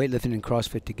both weightlifting and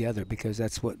CrossFit together because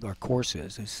that's what our course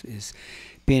is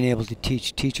being able to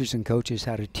teach teachers and coaches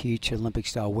how to teach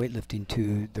Olympic-style weightlifting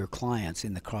to their clients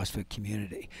in the CrossFit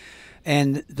community.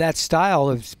 And that style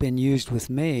has been used with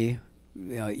me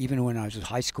even when I was a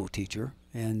high school teacher.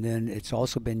 And then it's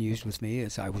also been used with me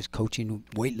as I was coaching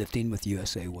weightlifting with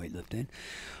USA Weightlifting.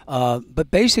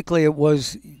 But basically it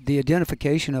was the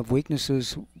identification of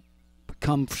weaknesses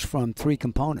comes from three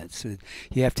components.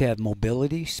 You have to have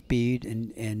mobility, speed,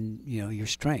 and your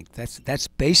strength. That's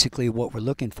basically what we're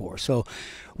looking for. So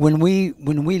when we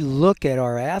look at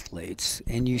our athletes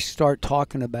and you start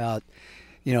talking about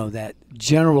that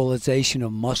generalization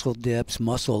of muscle dips,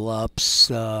 muscle ups,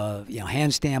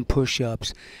 handstand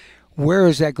push-ups, where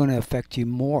is that going to affect you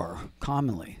more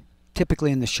commonly?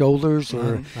 Typically in the shoulders,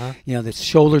 or the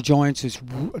shoulder joints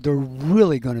they're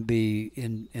really going to be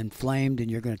inflamed,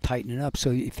 and you're going to tighten it up. So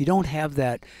if you don't have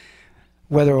that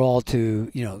wherewithal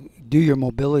to do your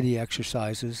mobility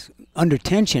exercises under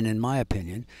tension, in my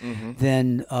opinion,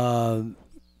 then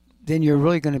you're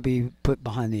really going to be put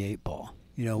behind the eight ball.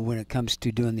 When it comes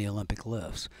to doing the Olympic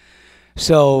lifts.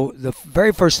 So the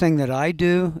very first thing that I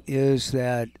do is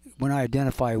that when I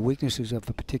identify weaknesses of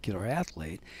a particular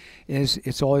athlete,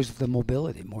 it's always the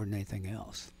mobility more than anything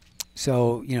else.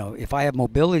 So, if I have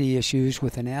mobility issues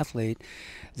with an athlete,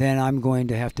 then I'm going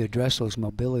to have to address those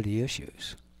mobility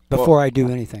issues before I do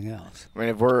anything else. I mean,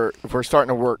 if we're starting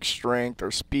to work strength or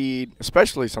speed,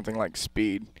 especially something like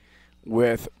speed,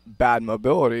 with bad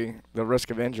mobility, the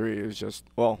risk of injury is just,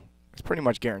 it's pretty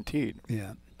much guaranteed.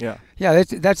 Yeah. Yeah. Yeah,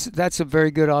 that's a very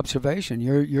good observation.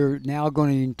 You're now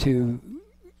going to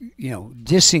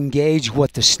disengage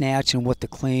what the snatch and what the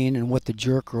clean and what the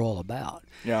jerk are all about.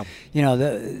 Yeah.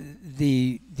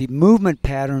 The movement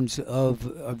patterns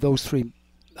of those three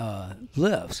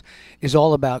lifts is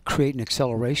all about creating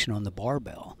acceleration on the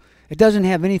barbell. It doesn't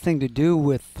have anything to do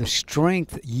with the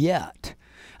strength yet.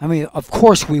 I mean, of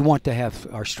course we want to have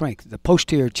our strength. The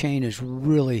posterior chain is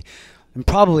really, and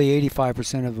probably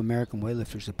 85% of American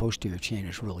weightlifters, the posterior chain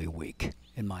is really weak,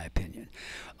 in my opinion.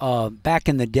 Back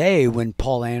in the day when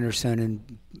Paul Anderson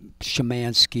and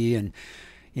Szymanski and,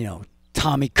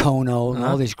 Tommy Kono and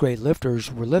all these great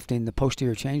lifters were lifting, the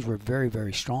posterior chains were very,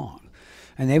 very strong.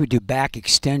 And they would do back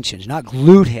extensions, not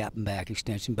glute back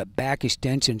extension, but back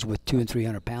extensions with 200 and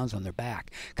 300 pounds on their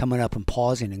back, coming up and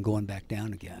pausing and going back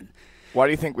down again. Why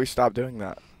do you think we stopped doing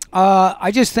that?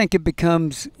 I just think it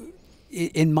becomes,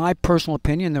 in my personal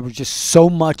opinion, there was just so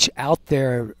much out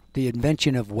there. The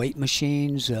invention of weight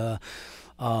machines,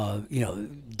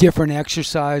 different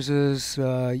exercises,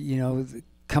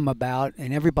 come about,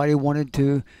 and everybody wanted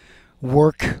to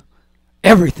work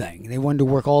everything. They wanted to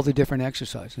work all the different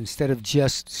exercises instead of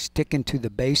just sticking to the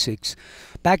basics.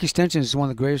 Back extension is one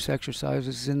of the greatest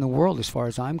exercises in the world as far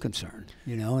as I'm concerned,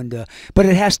 but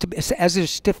it has to be, as a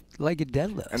stiff-legged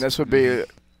deadlift. And this would be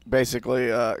basically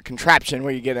a contraption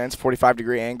where you get in, it's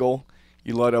 45-degree angle,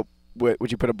 you load up.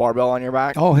 Would you put a barbell on your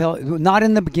back? Oh, hell, not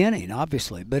in the beginning,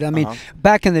 obviously. But, I mean,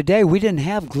 back in the day, we didn't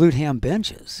have glute ham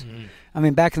benches. I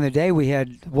mean, back in the day, we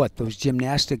had, those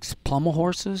gymnastics pommel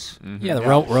horses? Yeah, the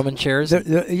Roman chairs. Actually,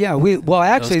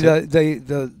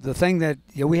 the thing that,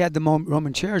 we had the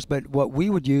Roman chairs, but what we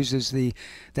would use is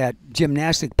that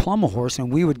gymnastic pommel horse,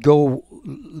 and we would go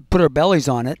put our bellies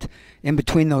on it in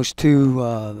between those two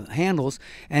handles,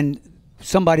 and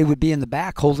somebody would be in the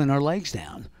back holding our legs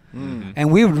down.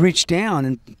 And we would reach down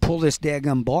and pull this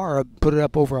daggum bar up, put it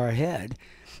up over our head,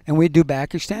 and we'd do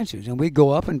back extensions. And we'd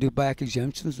go up and do back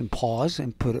extensions and pause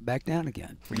and put it back down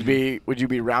again. Would you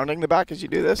be rounding the back as you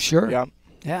do this? Sure. Yeah.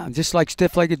 Yeah, just like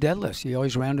stiff-legged deadlifts. You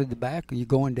always rounded the back. You're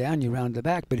going down, you round the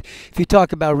back. But if you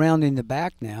talk about rounding the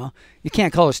back now, you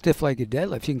can't call it stiff-legged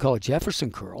deadlift. You can call it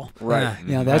Jefferson curl. Right.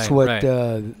 That's what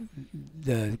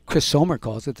the Chris Sommer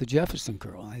calls it, the Jefferson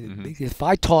curl. If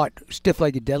I taught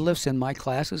stiff-legged deadlifts in my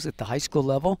classes at the high school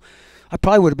level, I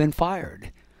probably would have been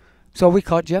fired. So we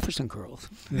caught Jefferson curls.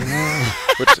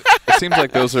 Which it seems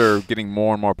like those are getting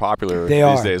more and more popular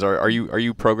these days. Are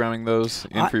you programming those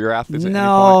in for your athletes?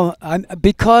 No,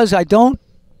 because I don't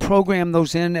program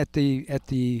those in at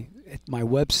my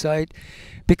website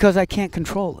because I can't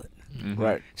control it.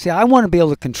 Right. See, I want to be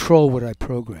able to control what I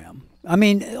program. I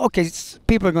mean, okay,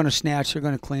 people are going to snatch, they're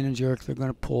going to clean and jerk, they're going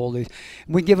to pull.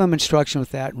 We give them instruction with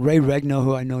that. Ray Regno,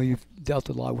 who I know you've dealt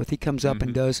a lot with, he comes up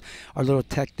and does our little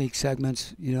technique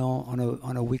segments,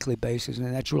 on a weekly basis,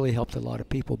 and that's really helped a lot of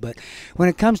people. But when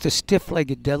it comes to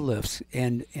stiff-legged deadlifts,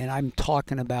 and I'm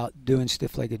talking about doing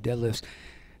stiff-legged deadlifts,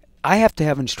 I have to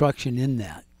have instruction in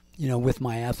that, with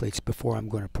my athletes before I'm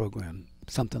going to program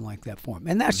something like that for them.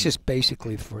 And that's just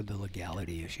basically for the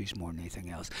legality issues more than anything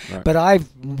else. Right. But I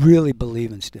really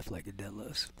believe in stiff-legged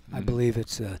deadlifts. I believe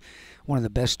it's one of the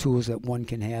best tools that one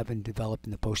can have in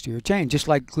developing the posterior chain, just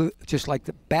like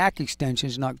the back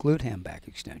extensions, not glute ham back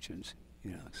extensions.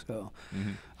 So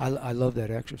I love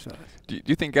that exercise. Do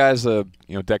you think guys,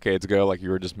 decades ago, like you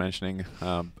were just mentioning,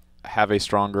 have a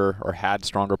stronger or had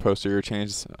stronger posterior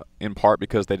chains in part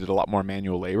because they did a lot more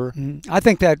manual labor? I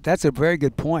think that's a very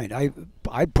good point.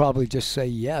 I'd probably just say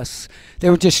yes. They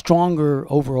were just stronger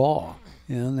overall.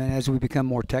 And then as we become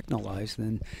more technologized,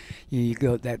 then you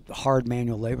go, that hard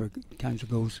manual labor kind of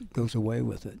goes away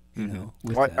with it.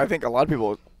 I think a lot of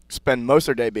people spend most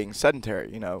of their day being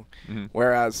sedentary,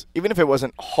 whereas even if it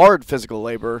wasn't hard physical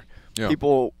labor,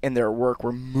 people in their work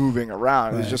were moving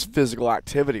around. It was just physical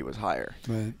activity was higher.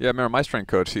 Right. Yeah, I remember my strength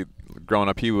coach, growing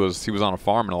up, he was on a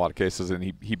farm in a lot of cases, and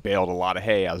he baled a lot of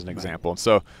hay as an example. And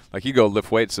so, like, he'd go lift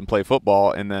weights and play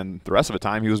football, and then the rest of the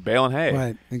time he was baling hay.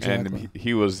 Right, exactly. And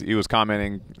he was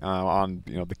commenting on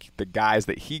the guys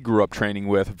that he grew up training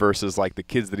with versus like the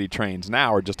kids that he trains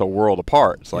now are just a world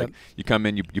apart. It's like you come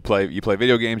in, you play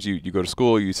video games, you go to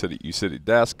school, you sit at a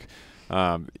desk.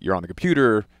 You're on the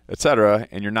computer, etc.,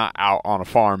 and you're not out on a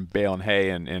farm baling hay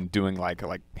and doing like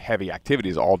heavy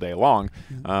activities all day long.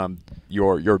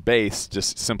 Your base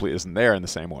just simply isn't there in the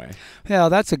same way. Yeah,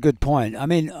 that's a good point. I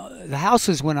mean, the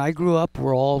houses when I grew up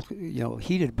were all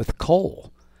heated with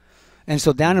coal, and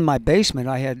so down in my basement,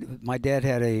 my dad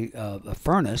had a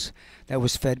furnace that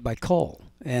was fed by coal,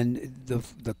 and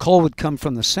the coal would come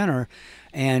from the center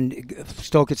and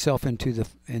stoke itself into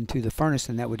the furnace,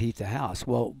 and that would heat the house.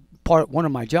 Well, one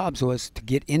of my jobs was to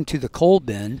get into the coal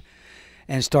bin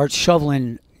and start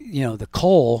shoveling, the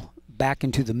coal back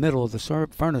into the middle of the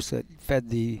furnace that fed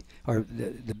the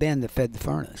bin that fed the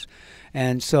furnace.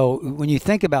 And so when you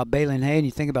think about baling hay and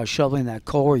you think about shoveling that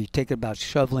coal, or you think about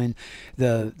shoveling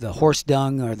the horse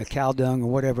dung or the cow dung or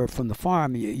whatever from the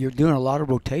farm, you're doing a lot of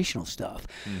rotational stuff.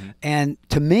 And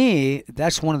to me,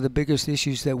 that's one of the biggest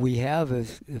issues that we have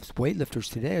as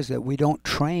weightlifters today, is that we don't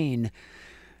train.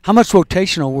 How much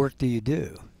rotational work do you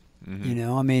do?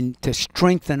 To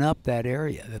strengthen up that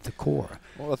area at the core.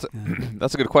 Well,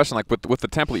 that's a good question. Like with the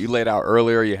template you laid out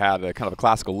earlier, you had a kind of a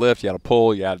classical lift, you had a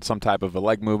pull, you had some type of a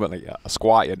leg movement, like a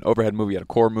squat, you had an overhead move, you had a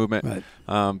core movement.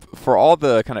 Right. For all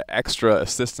the kind of extra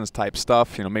assistance type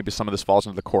stuff, maybe some of this falls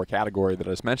into the core category that I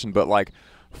just mentioned, but like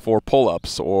for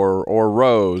pull-ups or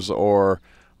rows or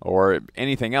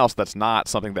anything else that's not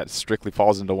something that strictly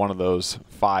falls into one of those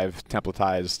 5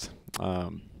 templatized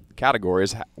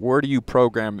categories, where do you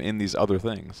program in these other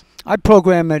things? I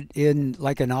program it in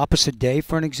like an opposite day,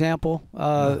 for an example.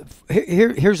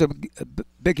 Here's a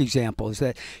big example, is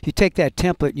that you take that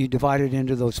template and you divide it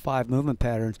into those 5 movement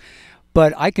patterns,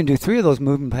 but I can do 3 of those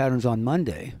movement patterns on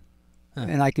Monday,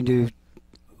 and I can do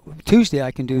Tuesday,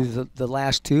 I can do the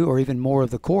last 2 or even more of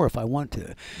the core if I want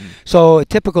to. So a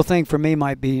typical thing for me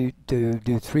might be to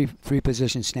do 3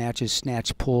 position snatches,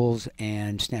 snatch pulls,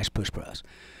 and snatch push press.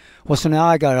 Well, so now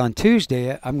I got on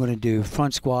Tuesday, I'm going to do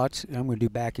front squats, I'm going to do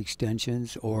back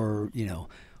extensions, or,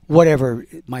 whatever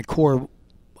my core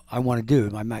I want to do.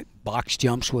 My box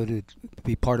jumps would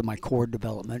be part of my core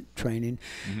development training.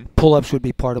 Pull-ups would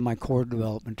be part of my core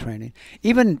development training.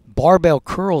 Even barbell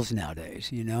curls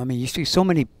nowadays, you see so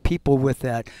many people with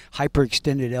that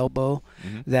hyperextended elbow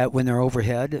that when they're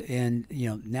overhead, and,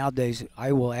 nowadays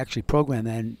I will actually program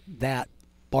in that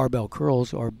barbell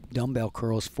curls or dumbbell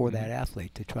curls for that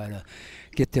athlete to try to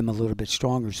get them a little bit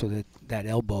stronger, so that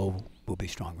elbow will be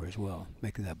stronger as well,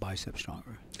 making that bicep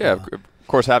stronger. Yeah, of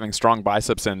course, having strong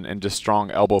biceps and just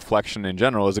strong elbow flexion in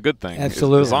general is a good thing.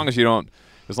 Absolutely. As long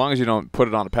as you don't put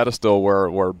it on a pedestal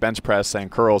where bench press and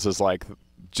curls is like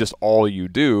just all you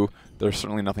do, there's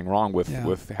certainly nothing wrong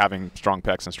with having strong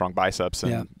pecs and strong biceps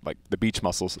and like the beach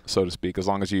muscles, so to speak, as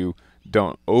long as you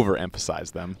don't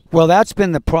overemphasize them. Well, that's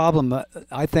been the problem,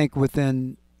 I think,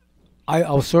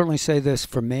 I'll certainly say this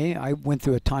for me. I went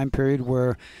through a time period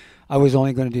where I was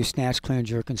only going to do snatch, clean,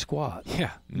 jerk, and squat.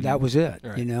 Yeah. That was it.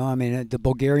 Right. The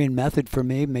Bulgarian method for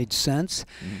me made sense,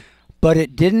 but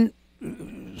it didn't.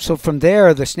 So from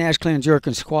there, the snatch, clean, jerk,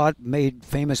 and squat, made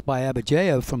famous by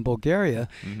Abajev from Bulgaria,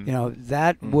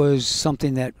 that was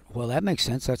something that, well, that makes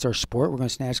sense. That's our sport. We're going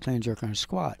to snatch, clean, jerk, and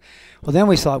squat. Well, then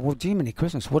we thought, well, gee, many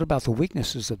Christmas, what about the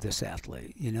weaknesses of this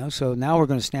athlete? So now we're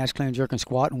going to snatch, clean, jerk, and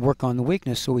squat and work on the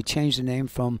weakness. So we changed the name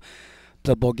from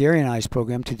the Bulgarianized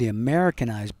program to the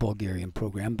Americanized Bulgarian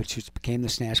program, which became the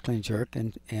snatch, clean, jerk,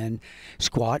 and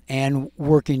squat, and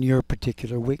working your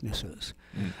particular weaknesses.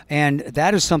 And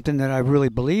that is something that I really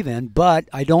believe in, but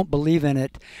I don't believe in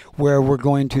it where we're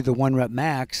going to the 1 rep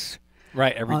max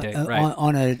Right, every day. Right.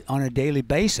 on a daily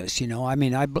basis. You know, I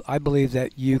mean, I believe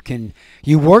that you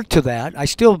work to that. I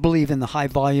still believe in the high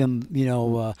volume,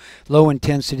 low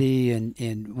intensity,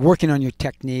 and working on your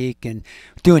technique and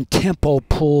doing tempo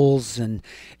pulls and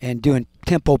doing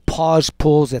tempo pause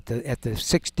pulls at the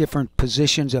 6 different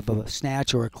positions of a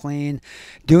snatch or a clean,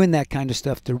 doing that kind of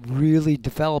stuff to really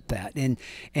develop that, and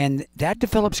that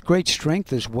develops great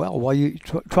strength as well. While you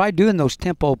try doing those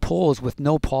tempo pulls with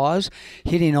no pause,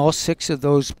 hitting all 6 of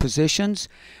those positions,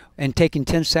 and taking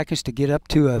 10 seconds to get up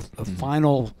to a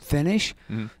final finish,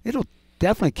 it'll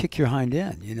definitely kick your hind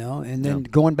end, and then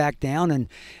going back down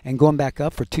and going back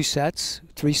up for 2 sets,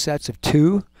 3 sets of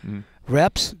 2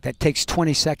 reps. That takes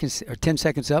 20 seconds or 10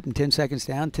 seconds up and 10 seconds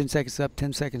down, 10 seconds up,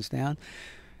 10 seconds down.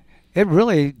 It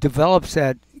really develops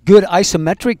that good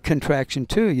isometric contraction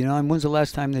too, and when's the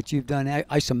last time that you've done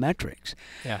isometrics?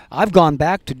 Yeah. I've gone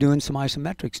back to doing some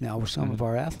isometrics now with some of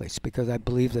our athletes, because I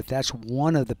believe that that's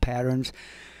one of the patterns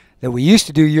that we used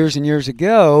to do years and years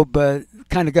ago, but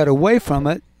kind of got away from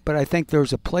it. But I think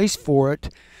there's a place for it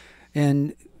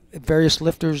in various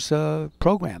lifters'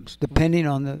 programs, depending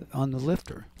on the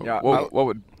lifter. Yeah, what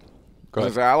would? Go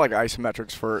ahead. I like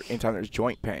isometrics for anytime there's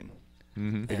joint pain,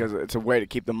 because it's a way to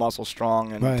keep the muscle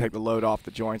strong and take the load off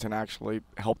the joints and actually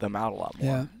help them out a lot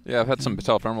more. Yeah, I've had some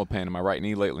patellofemoral pain in my right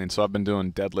knee lately, and so I've been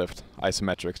doing deadlift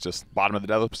isometrics, just bottom of the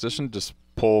deadlift position, just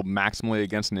pull maximally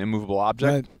against an immovable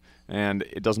object. Right. And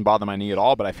it doesn't bother my knee at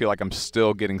all, but I feel like I'm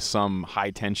still getting some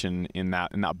high tension in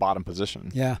that bottom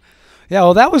position. Yeah. Yeah,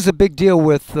 well, that was a big deal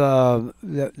with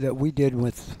that we did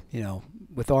with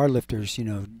with our lifters.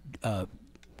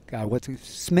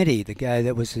 Smitty, the guy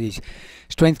that was the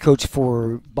strength coach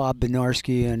for Bob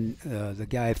Benarski and the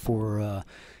guy for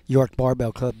York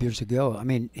Barbell Club years ago. I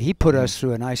mean, he put us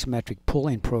through an isometric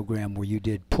pulling program where you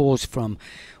did pulls from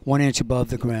 1 inch above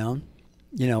the ground.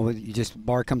 You just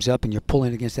bar comes up and you're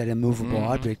pulling against that immovable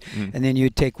object, and then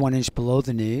you'd take 1 inch below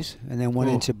the knees, and then 1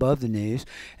 inch above the knees,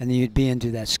 and then you'd be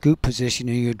into that scoop position,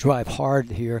 and you'd drive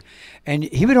hard here, and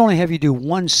he would only have you do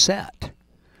one set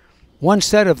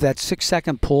of that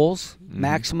 6-second pulls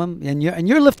maximum, and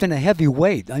you're lifting a heavy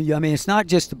weight. I mean, it's not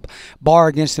just a bar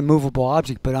against a movable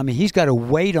object, but I mean, he's got a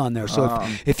weight on there. So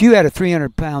if you had a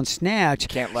 300-pound snatch, you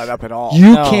can't let up at all.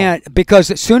 You can't,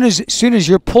 because as soon as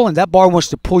you're pulling, that bar wants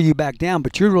to pull you back down,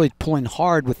 but you're really pulling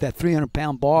hard with that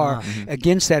 300-pound bar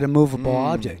against that immovable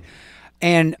object.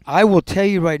 And I will tell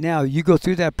you right now, you go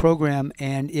through that program,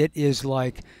 and it is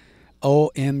like,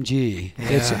 OMG.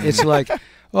 Yeah. It's like,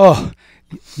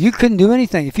 you couldn't do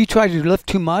anything. If you tried to lift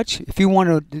too much, if you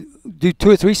want to do 2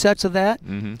 or 3 sets of that,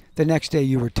 the next day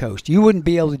you were toast. You wouldn't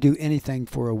be able to do anything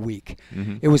for a week.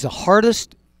 It was the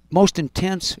hardest, most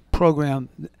intense program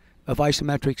of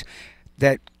isometrics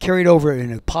that carried over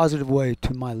in a positive way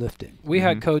to my lifting. We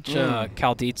had Coach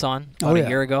Cal Dietz on a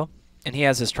year ago, and he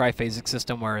has this triphasic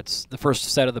system where it's the first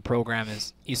set of the program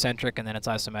is eccentric, and then it's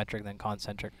isometric, then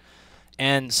concentric.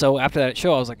 And so after that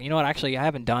show, I was like, you know what, actually, I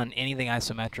haven't done anything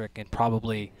isometric in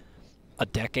probably a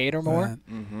decade or more.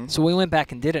 So we went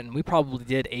back and did it, and we probably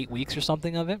did 8 weeks or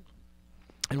something of it.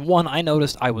 And I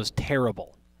noticed I was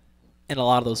terrible in a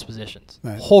lot of those positions.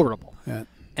 Horrible. And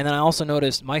then I also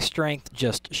noticed my strength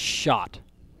just shot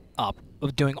up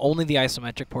of doing only the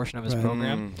isometric portion of his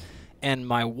program. And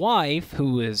my wife,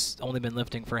 who has only been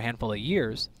lifting for a handful of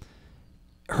years,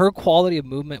 her quality of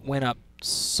movement went up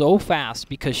so fast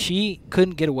because she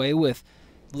couldn't get away with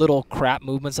little crap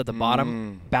movements at the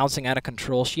bottom, bouncing out of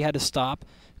control. She had to stop,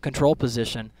 control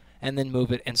position, and then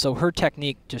move it. And so her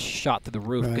technique just shot through the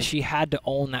roof because she had to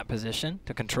own that position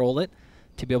to control it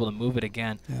to be able to move it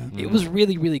again. It was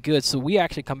really, really good. So we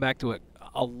actually come back to it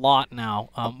a lot now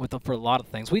for a lot of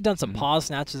things. We've done some pause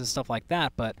snatches and stuff like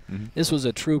that, but this was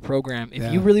a true program.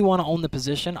 If you really want to own the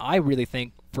position, I really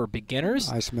think for beginners,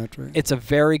 isometric, it's a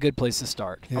very good place to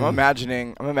start. I'm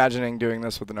imagining doing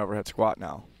this with an overhead squat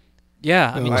now.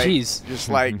 Yeah, I mean, geez. Just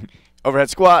like overhead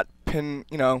squat, pin,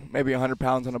 maybe 100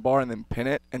 pounds on a bar and then pin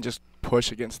it and just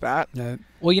push against that.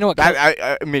 Well, you know what?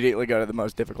 I immediately go to the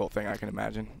most difficult thing I can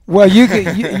imagine. Well,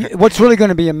 what's really going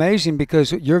to be amazing,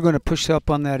 because you're going to push up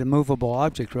on that immovable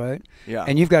object, right? Yeah.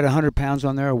 And you've got 100 pounds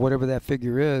on there or whatever that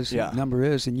figure is, number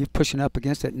is, and you're pushing up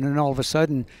against it, and then all of a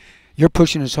sudden you're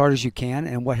pushing as hard as you can,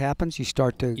 and what happens? You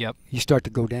start to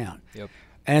go down.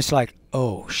 And it's like,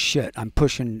 oh shit, I'm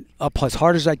pushing up as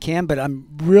hard as I can, but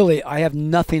I have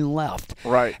nothing left.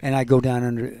 Right. And I go down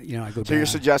under, I go down. So you're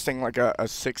suggesting like a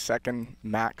 6-second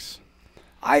max?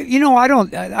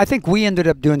 I think we ended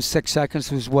up doing 6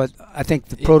 seconds was what I think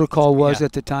the protocol was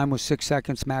at the time, was 6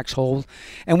 seconds max hold.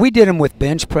 And we did them with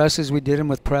bench presses. We did them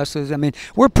with presses. I mean,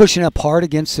 we're pushing up hard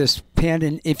against this pin.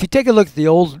 And if you take a look at the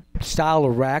old style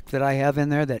of rack that I have in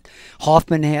there that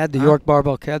Hoffman had, the York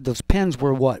Barbell had, those pins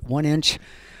were what, 1 inch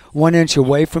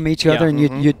away from each other, and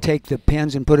you'd take the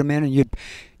pins and put them in, and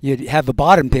you'd have a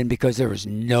bottom pin because there was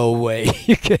no way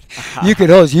you could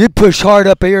hose. You'd push hard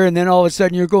up here, and then all of a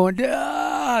sudden you're going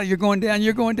down, you're going down,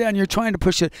 you're trying to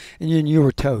push it, and you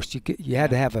were toast. You had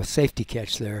to have a safety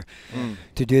catch there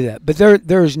to do that. But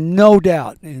there's no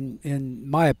doubt, in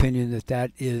my opinion,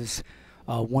 that is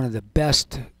one of the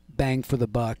best bang for the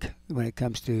buck when it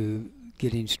comes to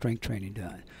getting strength training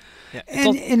done. Yeah.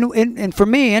 And for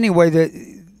me, anyway,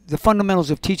 the fundamentals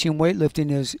of teaching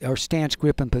weightlifting are stance,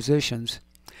 grip, and positions.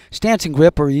 Stance and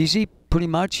grip are easy, pretty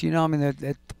much. I mean,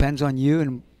 that depends on you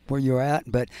and where you're at.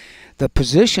 But the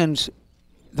positions,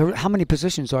 how many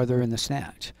positions are there in the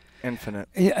snatch? Infinite.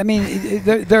 I mean,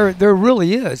 there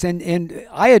really is. And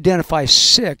I identify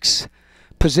 6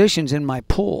 positions in my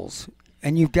pulls.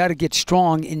 And you've got to get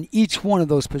strong in each one of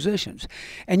those positions.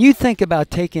 And you think about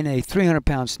taking a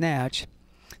 300-pound snatch,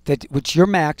 which your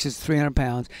max is 300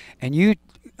 pounds, and you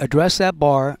address that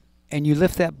bar, and you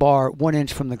lift that bar 1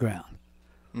 inch from the ground.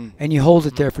 And you hold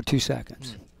it there for 2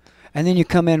 seconds. And then you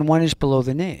come in 1 inch below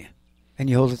the knee, and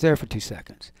you hold it there for 2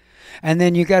 seconds. And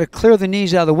then you got to clear the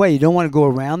knees out of the way. You don't want to go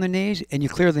around the knees, and you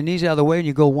clear the knees out of the way, and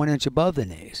you go 1 inch above the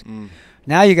knees.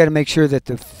 Now you got to make sure that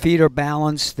the feet are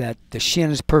balanced, that the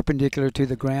shin is perpendicular to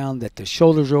the ground, that the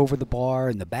shoulders are over the bar,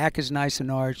 and the back is nice and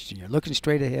arched, and you're looking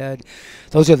straight ahead.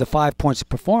 Those are the 5 points of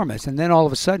performance. And then all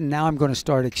of a sudden, now I'm going to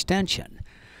start extension.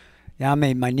 Now, I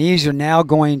mean, my knees are now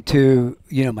going to,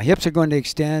 my hips are going to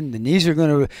extend. The knees are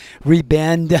going to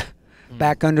rebend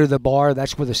back under the bar.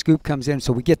 That's where the scoop comes in.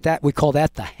 So we get that. We call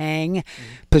that the hang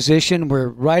position. We're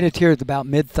right at here at about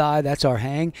mid-thigh. That's our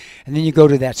hang. And then you go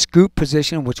to that scoop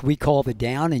position, which we call the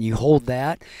down, and you hold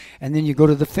that. And then you go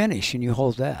to the finish, and you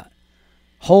hold that.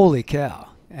 Holy cow.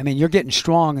 I mean, you're getting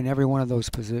strong in every one of those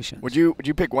positions. Would you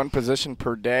pick one position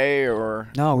per day, or?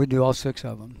 No, we do all 6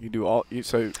 of them. You do all.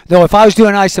 So. Though if I was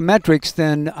doing isometrics,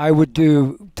 then I would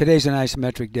do. Today's an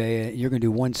isometric day. You're going to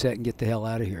do 1 set and get the hell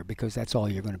out of here because that's all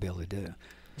you're going to be able to do.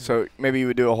 So maybe you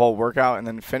would do a whole workout and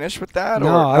then finish with that?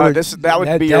 No, or that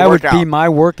would be your workout. That would be my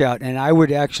workout, and I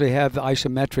would actually have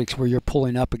isometrics where you're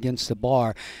pulling up against the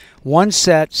bar. 1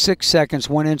 set, 6 seconds,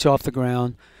 1 inch off the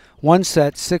ground. 1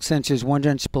 set, 6 inches, 1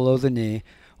 inch below the knee.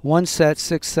 1 set,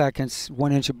 6 seconds,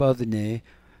 1 inch above the knee.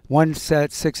 1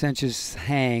 set, 6 inches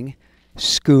hang,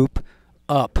 scoop,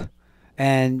 up.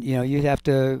 And, you'd have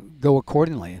to go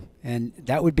accordingly. And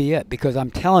that would be it, because I'm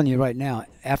telling you right now,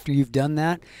 after you've done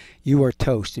that, you are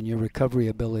toast, and your recovery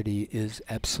ability is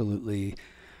absolutely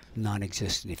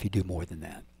non-existent if you do more than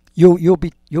that. You'll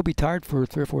be tired for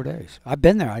 3 or 4 days. I've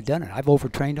been there. I've done it. I've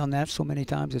overtrained on that so many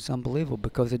times. It's unbelievable,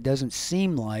 because it doesn't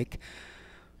seem like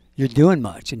you're doing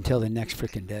much until the next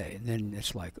freaking day. And then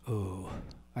it's like, oh,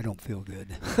 I don't feel good.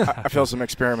 I feel some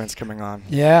experiments coming on.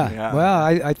 Yeah. Well,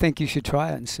 I think you should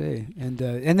try it and see. And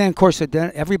then, of course,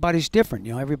 everybody's different.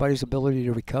 Everybody's ability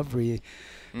to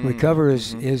recover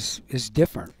is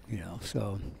different.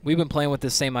 So we've been playing with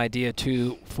this same idea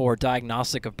too for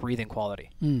diagnostic of breathing quality.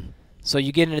 So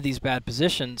you get into these bad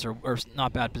positions, or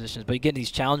not bad positions, but you get into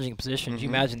these challenging positions. You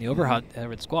imagine the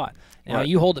overhead squat. Now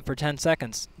you hold it for 10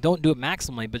 seconds. Don't do it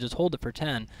maximally, but just hold it for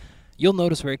 10. You'll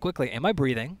notice very quickly, am I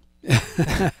breathing?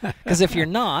 Because if you're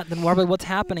not, then what's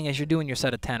happening as you're doing your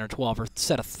set of 10 or 12 or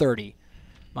set of 30?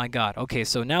 My God. Okay,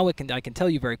 so now I can tell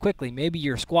you very quickly, maybe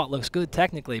your squat looks good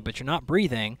technically, but you're not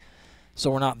breathing, so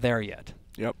we're not there yet.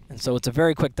 Yep. And so it's a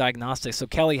very quick diagnostic. So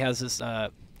Kelly has this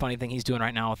funny thing he's doing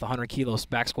right now with 100 kilos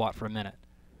back squat for a minute.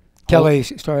 Kelly,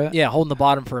 sorry? Yeah, holding the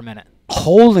bottom for a minute.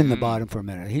 Holding the bottom for a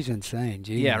minute. He's insane.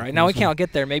 Gee, yeah, right. Now we can't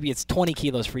get there. Maybe it's 20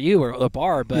 kilos for you or a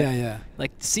bar, but yeah.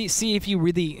 Like see if you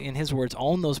really, in his words,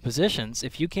 own those positions.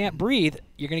 If you can't breathe,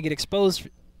 you're going to get exposed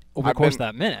over the course of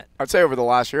that minute. I'd say over the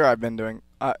last year I've been doing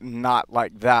not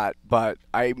like that, but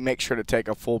I make sure to take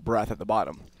a full breath at the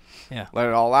bottom. Yeah. Let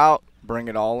it all out, bring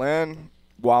it all in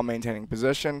while maintaining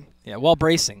position. Yeah, while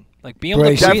bracing. Like being able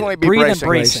to definitely be breathe bracing, and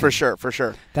bracing. For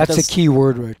sure. That's a key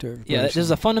word right there. Yeah, bracing. there's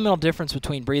a fundamental difference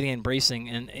between breathing and bracing,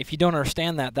 and if you don't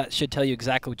understand that, that should tell you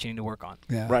exactly what you need to work on.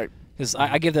 Yeah. Right. Because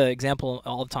I give the example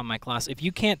all the time in my class. If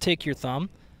you can't take your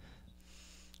thumb,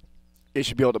 you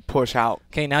should be able to push out.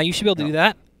 Okay, now you should be able to do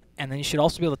that, and then you should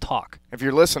also be able to talk. If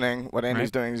you're listening, what Andy's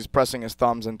doing is he's pressing his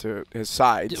thumbs into his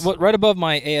sides. Right above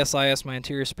my ASIS, my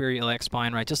anterior superior iliac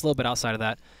spine, right, just a little bit outside of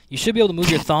that. You should be able to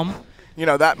move your thumb. You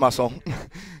know, that muscle.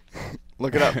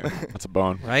 Look it up. That's a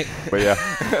bone. Right? But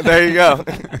yeah. There you go.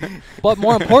 But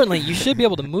more importantly, you should be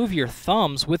able to move your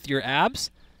thumbs with your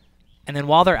abs, and then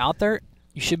while they're out there,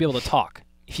 you should be able to talk.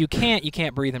 If you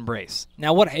can't breathe and brace.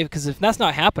 Now, because if that's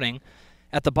not happening,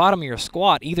 at the bottom of your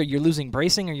squat, either you're losing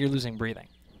bracing or you're losing breathing.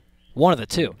 One of the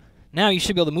two. Now you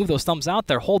should be able to move those thumbs out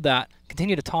there, hold that,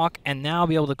 continue to talk, and now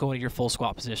be able to go into your full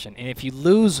squat position. And if you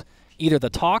lose either the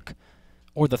talk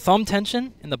or the thumb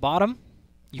tension in the bottom,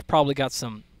 you've probably got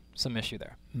some issue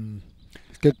there.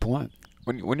 Good point.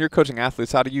 When you're coaching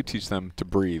athletes, how do you teach them to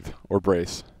breathe or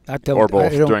brace? I don't, or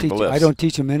both I don't during teach, the lifts? I don't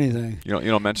teach them anything. You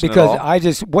don't mention Because it at all? I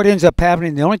just, what ends up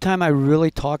happening, the only time I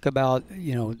really talk about,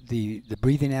 the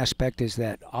breathing aspect is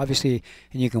that obviously,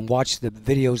 and you can watch the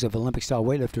videos of Olympic-style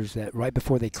weightlifters that right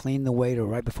before they clean the weight or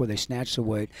right before they snatch the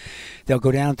weight, they'll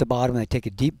go down at the bottom and they take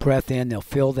a deep breath in, they'll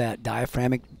feel that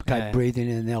diaphragmic type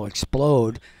breathing and they'll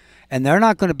explode. And they're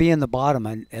not going to be in the bottom,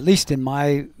 and at least in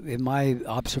my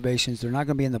observations, they're not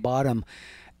going to be in the bottom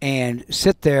and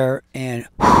sit there and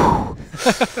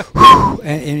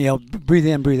and breathe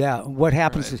in, breathe out. And what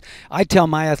happens is I tell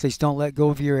my athletes, don't let go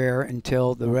of your air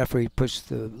until the referee pushes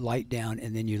the light down,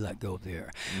 and then you let go of the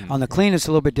air. On the clean, it's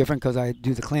a little bit different because I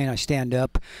do the clean. I stand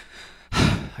up,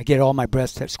 I get all my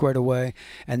breaths squared away,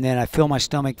 and then I fill my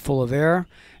stomach full of air,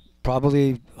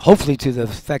 hopefully to the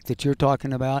effect that you're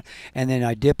talking about, and then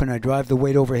I dip and I drive the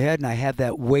weight overhead, and I have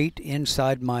that weight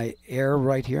inside my air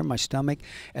right here, my stomach,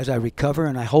 as I recover,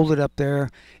 and I hold it up there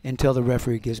until the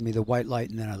referee gives me the white light,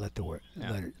 and then I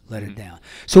let it down.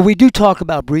 So we do talk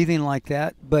about breathing like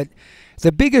that, but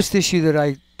the biggest issue that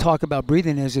I talk about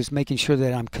breathing is making sure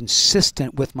that I'm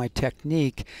consistent with my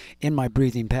technique in my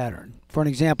breathing pattern. For an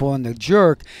example, in the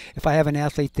jerk, if I have an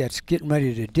athlete that's getting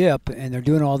ready to dip and they're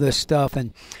doing all this stuff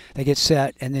and they get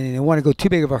set and then they want to go too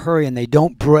big of a hurry and they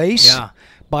don't brace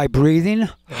by breathing,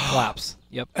 collapse.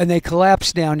 Yep. And they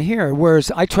collapse down here.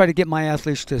 Whereas I try to get my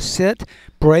athletes to sit,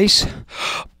 brace,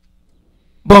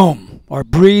 boom, or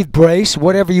breathe, brace,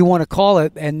 whatever you want to call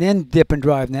it, and then dip and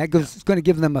drive. And that it's going to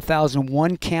give them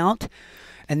 1,001 count,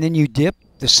 and then you dip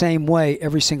the same way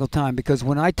every single time, because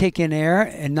when I take in air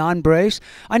and non-brace,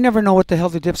 I never know what the hell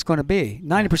the dip's going to be.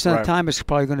 90% of the time it's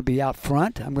probably going to be out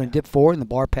front. I'm going to dip forward and the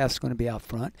bar path's going to be out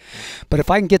front. But if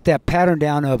I can get that pattern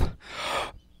down of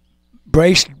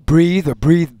brace, breathe, or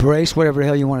breathe, brace, whatever the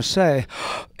hell you want to say,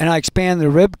 and I expand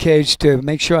the rib cage to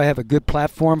make sure I have a good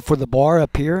platform for the bar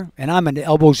up here, and I'm an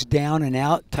elbows down and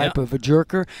out type of a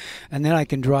jerker, and then I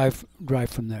can drive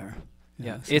from there.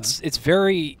 Yeah, so. It's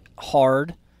very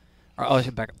hard. I'll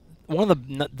back up. One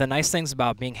of the nice things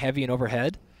about being heavy and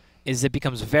overhead is it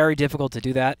becomes very difficult to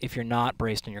do that if you're not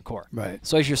braced in your core. Right.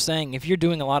 So as you're saying, if you're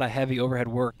doing a lot of heavy overhead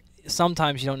work,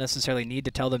 sometimes you don't necessarily need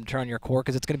to tell them to turn on your core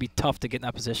because it's going to be tough to get in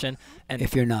that position. And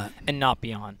if you're not. And not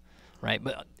be on. Right.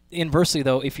 But inversely,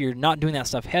 though, if you're not doing that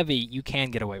stuff heavy, you can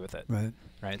get away with it. Right.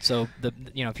 Right. So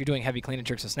if you're doing heavy clean and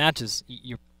jerks and snatches,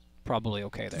 you're probably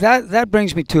okay there. That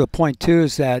brings me to a point too,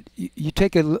 is that you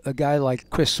take a guy like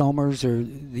Chris Somers or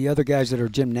the other guys that are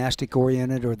gymnastic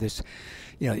oriented, or this,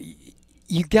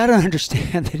 you got to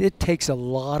understand that it takes a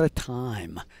lot of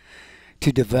time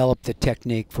to develop the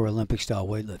technique for Olympic style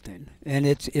weightlifting, and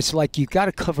it's like you got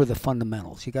to cover the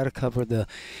fundamentals. You got to cover the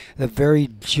very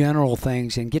general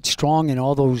things and get strong in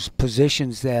all those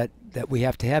positions that we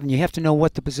have to have, and you have to know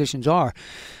what the positions are.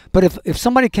 But if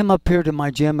somebody came up here to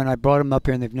my gym and I brought them up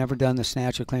here and they've never done the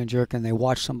snatch or clean and jerk and they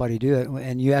watch somebody do it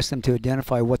and you ask them to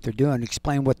identify what they're doing,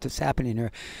 explain what's happening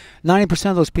here, 90%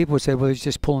 of those people would say, well, he's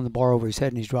just pulling the bar over his head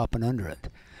and he's dropping under it.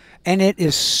 And it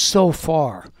is so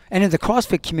far. And in the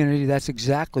CrossFit community, that's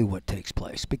exactly what takes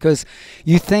place, because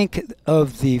you think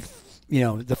of the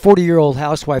 40-year-old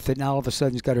housewife that now all of a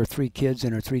sudden has got her 3 kids,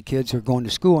 and her 3 kids are going to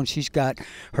school, and she's got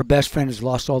her best friend who's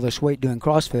lost all this weight doing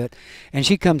CrossFit, and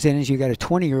she comes in and she's got a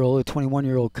 20-year-old, a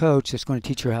 21-year-old coach that's going to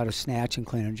teach her how to snatch and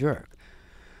clean and jerk.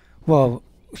 Well,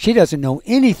 she doesn't know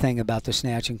anything about the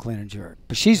snatch and clean and jerk,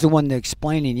 but she's the one that's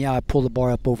explaining, I pull the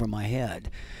bar up over my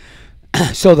head.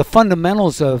 So the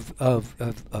fundamentals of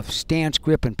stance,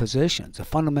 grip, and positions, the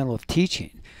fundamental of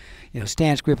teaching,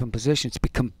 stance, grip, and positions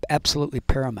become absolutely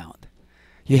paramount.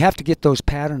 You have to get those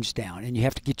patterns down, and you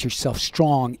have to get yourself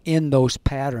strong in those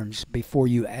patterns before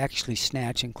you actually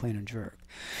snatch and clean and jerk.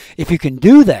 If you can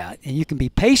do that, and you can be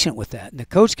patient with that, and the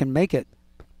coach can make it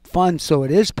fun so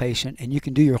it is patient, and you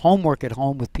can do your homework at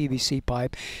home with PVC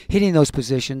pipe, hitting those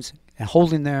positions and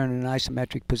holding there in an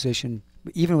isometric position,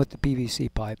 even with the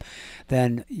PVC pipe,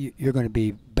 then you're going to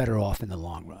be better off in the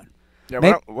long run.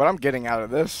 Yeah, what I'm getting out of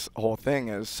this whole thing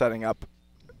is setting up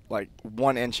like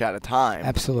 1 inch at a time.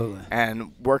 Absolutely.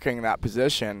 And working that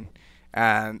position.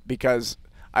 And because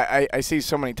I see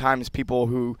so many times people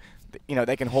who,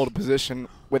 they can hold a position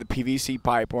with a PVC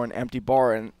pipe or an empty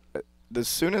bar, and as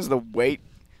soon as the weight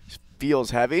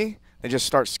feels heavy, they just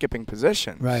start skipping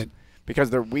positions. Right. Because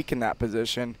they're weak in that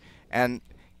position, and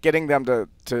getting them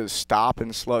to stop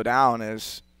and slow down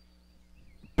is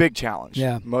big challenge.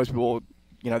 Yeah. Most people,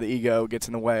 the ego gets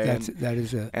in the way. That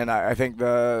is it. And I think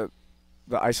the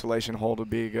isolation hold would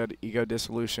be a good ego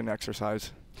dissolution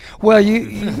exercise. Well,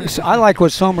 I like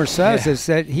what Sommer says is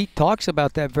that he talks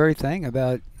about that very thing,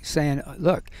 about saying,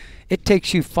 look, it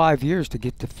takes you 5 years to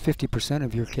get to 50%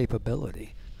 of your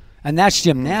capability. And that's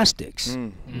gymnastics,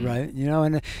 right?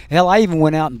 And hell, I even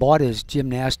went out and bought his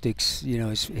gymnastics,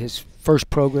 his first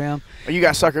program. Oh, you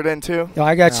got suckered in too?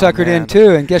 I got suckered in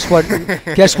too, and guess what?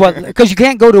 Because you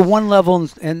can't go to one level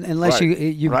unless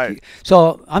you. Right.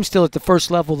 So I'm still at the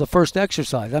first level, the first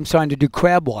exercise. I'm trying to do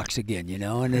crab walks again,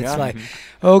 and it's like,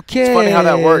 okay. It's funny how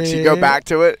that works. You go back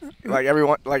to it, like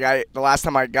everyone. Like the last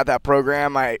time I got that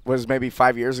program, I was maybe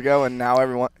 5 years ago, and now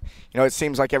everyone, it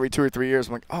seems like every 2 or 3 years,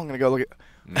 I'm like, oh, I'm gonna go look at.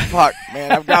 Fuck,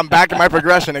 man, I've gone back in my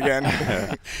progression again.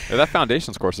 Yeah, that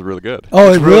foundations course is really good.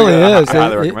 Oh, it really is. I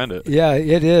highly recommend it. Yeah,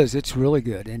 it is. It's really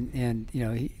good. And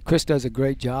Chris does a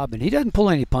great job, and he doesn't pull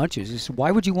any punches.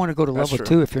 Why would you want to go to level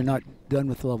 2 if you're not done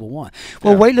with level 1?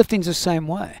 Well, weightlifting's the same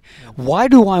way. Why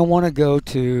do I want to go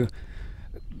to,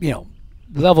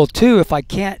 level 2 if I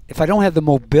don't have the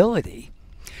mobility?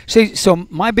 See, so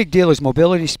my big deal is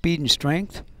mobility, speed, and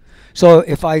strength. So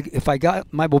if I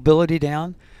got my mobility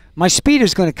down, my speed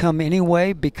is going to come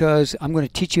anyway, because I'm going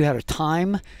to teach you how to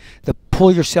time the pull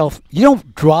yourself. You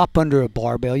don't drop under a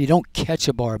barbell. You don't catch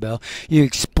a barbell. You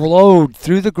explode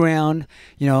through the ground,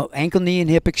 ankle, knee, and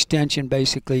hip extension,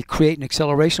 basically create an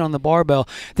acceleration on the barbell.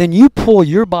 Then you pull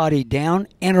your body down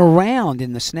and around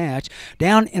in the snatch,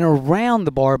 down and around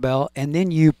the barbell, and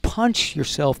then you punch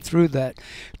yourself through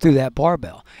that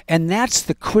barbell. And that's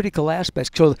the critical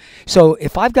aspect. So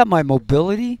if I've got my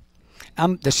mobility,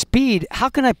 the speed, how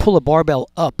can I pull a barbell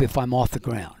up if I'm off the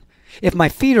ground? If my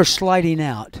feet are sliding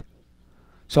out.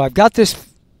 So I've got this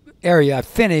area, I've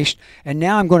finished, and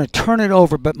now I'm going to turn it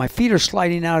over, but my feet are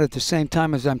sliding out at the same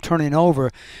time as I'm turning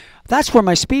over. That's where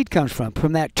my speed comes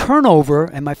from that turnover,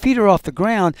 and my feet are off the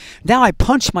ground. Now I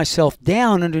punch myself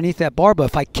down underneath that barbell.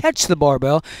 If I catch the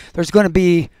barbell, there's going to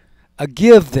be a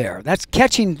give there. That's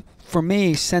catching, for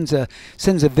me, sends a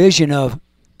vision of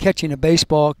catching a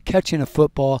baseball, catching a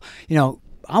football.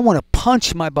 I want to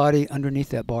punch my body underneath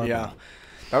that barbell.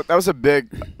 Yeah. That was a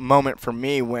big moment for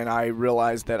me when I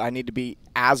realized that I need to be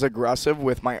as aggressive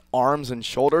with my arms and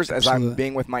shoulders as I'm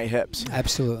being with my hips.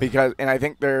 Absolutely. And I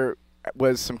think there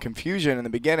was some confusion in the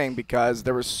beginning, because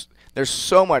there's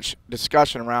so much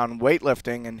discussion around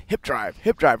weightlifting and hip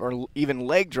drive, or even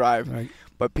leg drive. Right.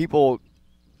 But people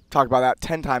talk about that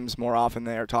 10 times more often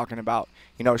than they're talking about,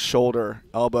 shoulder,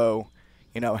 elbow,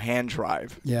 hand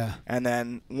drive. Yeah. And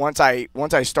then once I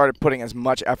started putting as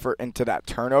much effort into that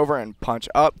turnover and punch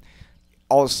up,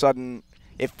 all of a sudden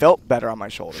it felt better on my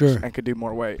shoulders and could do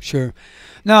more weight. Sure.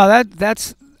 No,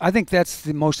 I think that's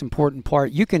the most important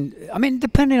part.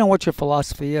 Depending on what your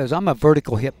philosophy is, I'm a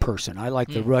vertical hip person. I like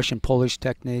the Russian Polish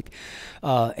technique,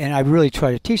 and I really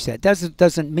try to teach that.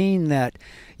 Doesn't mean that,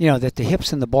 that the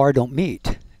hips and the bar don't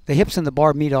meet. The hips and the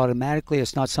bar meet automatically.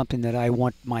 It's not something that I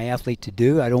want my athlete to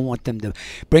do. I don't want them to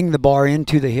bring the bar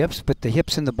into the hips, but the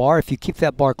hips and the bar, if you keep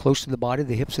that bar close to the body,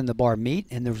 the hips and the bar meet,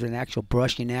 and there's an actual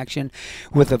brushing action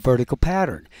with a vertical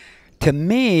pattern. To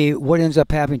me, what ends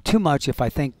up happening too much, if I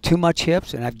think too much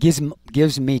hips, and it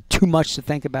gives me too much to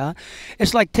think about,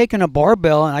 it's like taking a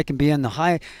barbell, and I can be in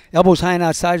the elbows high and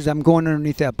outside as I'm going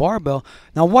underneath that barbell.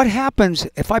 Now, what happens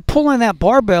if I pull in that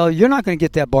barbell? You're not going to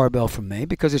get that barbell from me,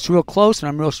 because it's real close and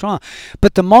I'm real strong.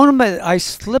 But the moment I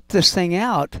slip this thing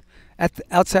out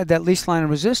outside that least line of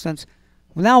resistance,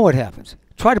 now what happens?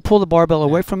 Try to pull the barbell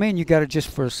away from me, and you got it just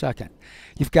for a second.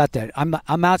 You've got that.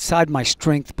 I'm outside my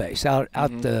strength base, out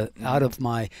of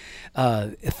my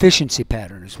efficiency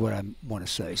pattern is what I want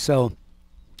to say. So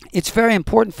it's very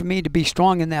important for me to be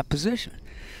strong in that position.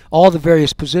 All the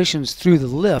various positions through the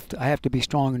lift, I have to be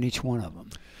strong in each one of them.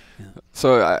 Yeah.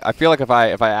 So I feel like if I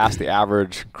ask the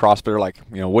average CrossFitter, like,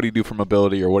 what do you do for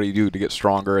mobility, or what do you do to get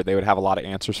stronger, they would have a lot of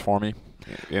answers for me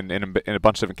in a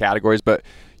bunch of different categories. But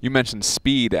you mentioned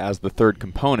speed as the third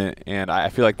component, and I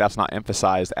feel like that's not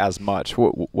emphasized as much.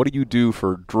 What do you do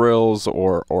for drills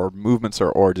or movements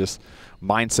or just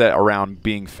mindset around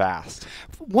being fast?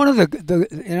 One of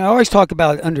and I always talk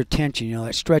about under tension,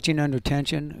 that stretching under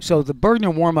tension. So the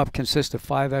Burgener warm-up consists of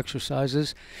 5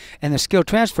 exercises, and the skill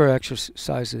transfer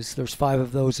exercises, there's 5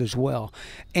 of those as well.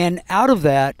 And out of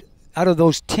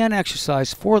those 10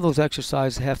 exercises, 4 of those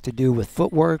exercises have to do with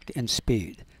footwork and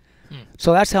speed.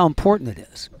 So that's how important it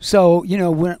is. So,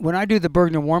 when I do the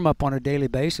Burgener warm-up on a daily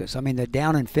basis, the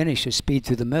down and finish is speed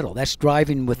through the middle. That's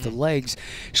driving with the legs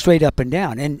straight up and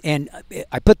down. And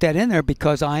I put that in there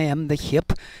because I am the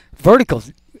hip vertical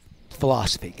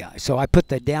philosophy guy. So I put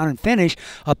that down and finish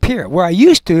up here. Where I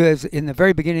used to, as in the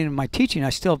very beginning of my teaching, I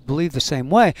still believe the same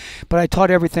way, but I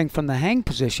taught everything from the hang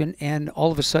position, and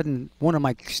all of a sudden one of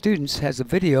my students has a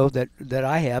video that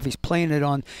I have. He's playing it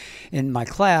on in my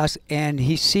class, and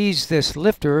he sees this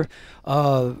lifter,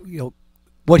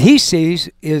 what he sees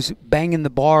is banging the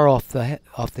bar off the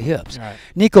hips. Right.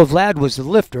 Nico Vlad was the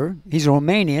lifter. He's a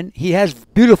Romanian. He has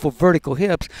beautiful vertical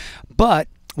hips, but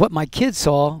what my kid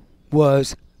saw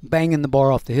was banging the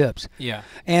bar off the hips. Yeah.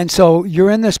 And so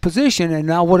you're in this position, and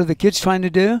now what are the kids trying to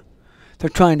do? They're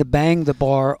trying to bang the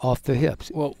bar off the hips.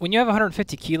 Well, when you have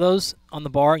 150 kilos on the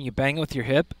bar and you bang it with your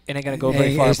hip, it ain't going to go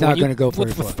very far. It's not going to go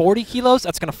very far. With 40 kilos,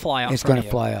 that's going to fly out. It's going to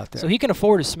fly out there. So he can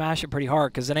afford to smash it pretty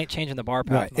hard because it ain't changing the bar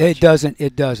path Right. much. It doesn't.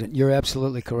 It doesn't. You're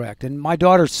absolutely correct. And my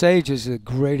daughter Sage is a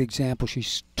great example.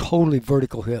 She's totally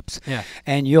vertical hips. Yeah.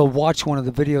 And you'll watch one of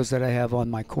the videos that I have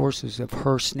on my courses of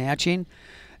her snatching,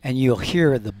 and you'll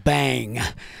hear the bang.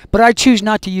 But I choose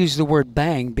not to use the word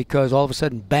bang because all of a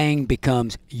sudden bang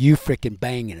becomes you freaking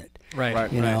banging it.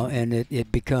 Right. You know, and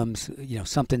it becomes,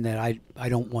 something that I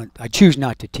don't want. I choose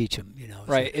not to teach them,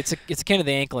 Right. So. It's akin to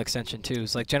the ankle extension too.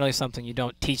 It's like generally something you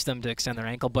don't teach them to extend their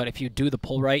ankle, but if you do the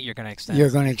pull right, you're going to extend.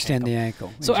 You're going to extend the ankle.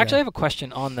 So exactly. actually, I have a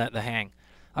question on the hang.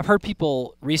 I've heard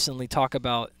people recently talk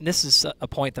about, and this is a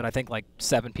point that I think like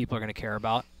 7 people are going to care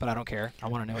about, but I don't care. I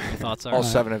want to know what your thoughts are. All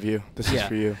 7 of you. This is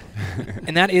for you.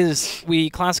 And that is, we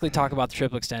classically talk about the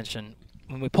triple extension.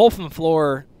 When we pull from the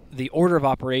floor, the order of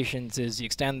operations is you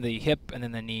extend the hip and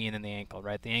then the knee and then the ankle,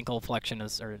 right? The ankle flexion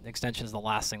or extension is the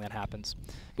last thing that happens.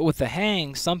 But with the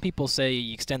hang, some people say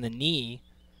you extend the knee,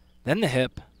 then the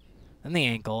hip, then the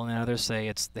ankle, and then others say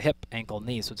it's the hip, ankle,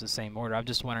 knee, so it's the same order. I'm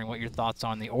just wondering what your thoughts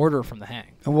on the order from the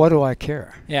hang. And what do I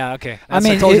care? Yeah, okay. I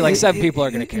mean, I told you like 7 people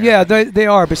are going to care. Yeah, they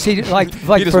are, but see, like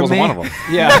He just for wasn't me, one of them.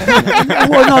 Yeah.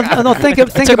 well, no, think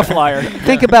Took a flyer.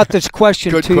 Think about this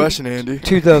question. Good question, Andy.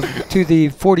 To the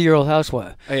 40-year-old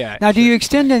housewife. Oh, yeah. Now, do you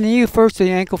extend the knee first, or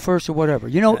the ankle first, or whatever?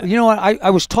 You know what?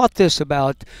 I was taught this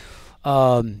about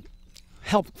 40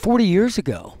 years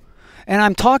ago. And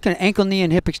I'm talking ankle, knee,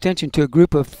 and hip extension to a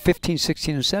group of 15,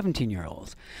 16, and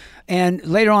 17-year-olds. And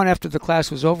later on, after the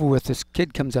class was over with, this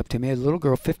kid comes up to me, a little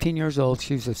girl, 15 years old.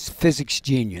 She was a physics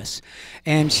genius.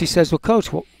 And she says, well, Coach,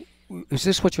 is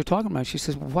this what you're talking about? She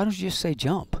says, well, why don't you just say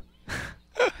jump?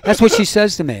 That's what she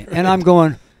says to me. And I'm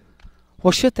going,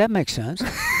 well, shit, that makes sense.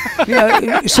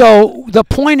 So the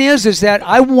point is that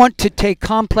I want to take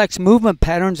complex movement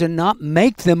patterns and not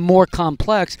make them more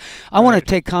complex. I want to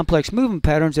take complex movement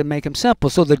patterns and make them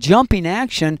simple. So the jumping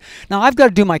action, now I've got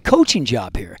to do my coaching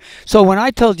job here. So when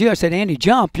I told you, I said, Andy,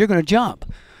 jump, you're going to jump.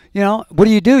 What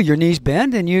do? Your knees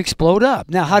bend and you explode up.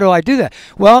 Now, how do I do that?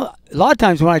 Well, a lot of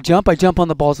times when I jump on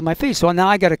the balls of my feet. So now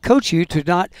I got to coach you to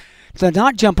not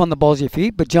jump on the balls of your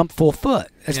feet, but jump full foot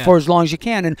for as long as you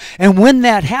can. And when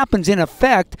that happens, in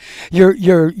effect,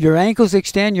 your ankles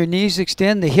extend, your knees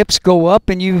extend, the hips go up,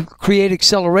 and you create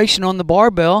acceleration on the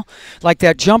barbell, like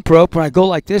that jump rope when I go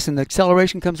like this and the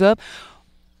acceleration comes up.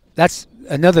 That's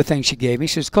another thing she gave me.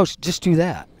 She says, Coach, just do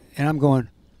that. And I'm going,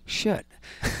 shit.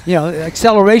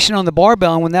 Acceleration on the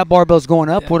barbell, and when that barbell's going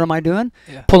up, what am I doing?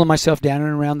 Pulling myself down and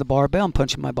around the barbell and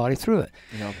punching my body through it.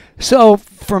 So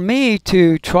for me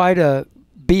to try to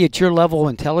be at your level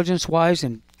intelligence-wise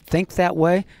and think that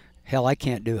way, hell, I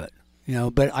can't do it.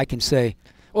 But I can say,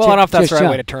 well, I don't know if that's the right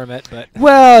jump. way to term it, but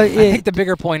well, I think the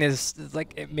bigger point is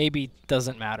like it maybe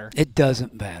doesn't matter. It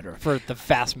doesn't matter for the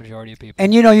vast majority of people.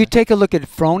 And you take a look at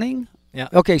Froning. Yeah.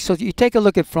 Okay, so you take a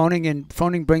look at Froning, and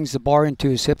Froning brings the bar into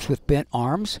his hips with bent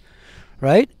arms,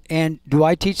 right? And do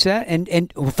I teach that?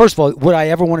 And well, first of all, would I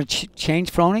ever want to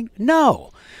change Froning?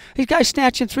 No. These guy's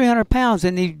snatching 300 pounds,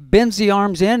 and he bends the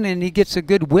arms in, and he gets a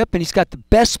good whip, and he's got the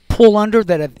best pull under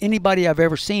that anybody I've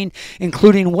ever seen,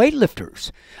 including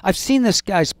weightlifters. I've seen this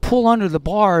guy's pull under the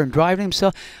bar and drive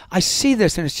himself. I see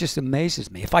this, and it just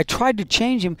amazes me. If I tried to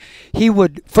change him, he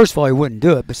would, first of all, he wouldn't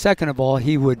do it, but second of all,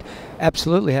 he would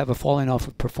absolutely have a falling off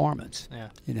of performance.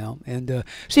 Yeah. And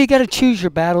so you got to choose your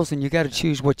battles, and you got to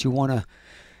choose what you want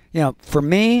to, for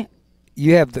me,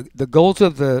 you have the goals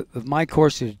of my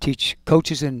course is to teach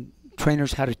coaches and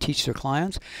trainers how to teach their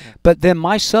clients. But then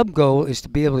my sub goal is to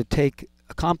be able to take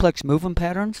complex movement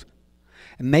patterns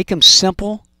and make them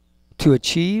simple to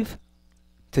achieve,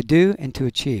 to do, and to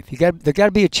achieve. They got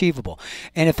to be achievable.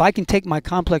 And if I can take my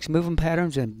complex movement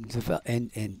patterns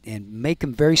and make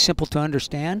them very simple to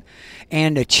understand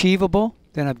and achievable,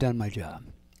 then I've done my job.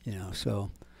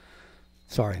 So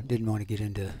sorry, didn't want to get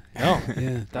into. No.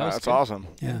 Yeah. That's awesome.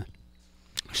 Yeah.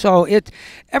 So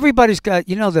everybody's got,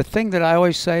 the thing that I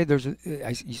always say,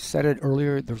 you said it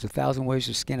earlier, there's 1,000 ways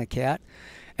to skin a cat.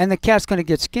 and the cat's going to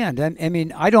get skinned. I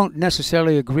mean, I don't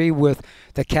necessarily agree with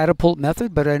the catapult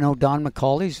method, but I know Don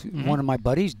McCauley's one of my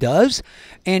buddies does.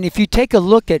 And if you take a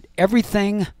look at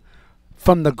everything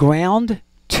from the ground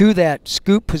to that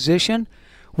scoop position,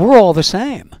 we're all the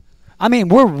same. I mean,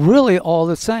 we're really all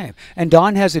the same. And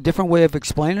Don has a different way of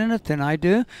explaining it than I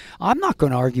do. I'm not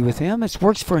going to argue with him. It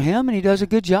works for him, and he does a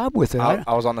good job with it.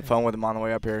 I was on the phone with him on the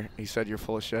way up here. He said, "You're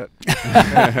full of shit."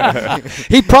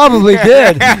 He probably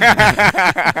did.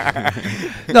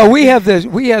 No, we have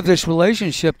this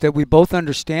relationship that we both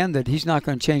understand that he's not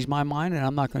going to change my mind, and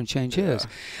I'm not going to change his.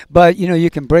 But, you know,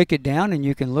 you can break it down, and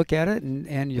you can look at it,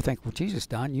 and you think, well, Jesus,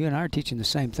 Don, you and I are teaching the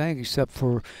same thing except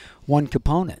for one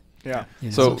component. Yeah. You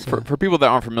know, So for people that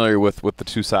aren't familiar with the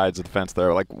two sides of the fence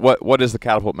there, like what is the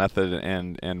catapult method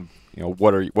and you know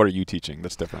what are you teaching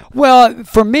that's different? Well,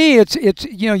 for me, it's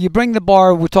you know, you bring the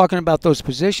bar. We're talking about those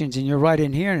positions, and you're right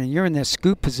in here, and you're in this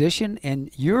scoop position, and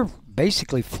you're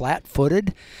basically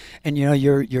flat-footed, and you know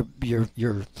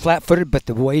you're flat-footed, but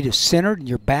the weight is centered, and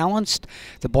you're balanced.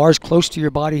 The bar's close to your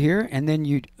body here, and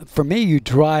then for me, you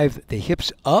drive the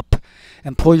hips up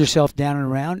and pull yourself down and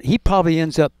around. He probably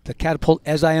ends up the catapult,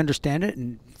 as I understand it,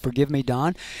 and forgive me,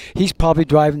 Don. He's probably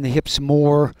driving the hips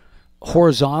more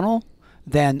horizontal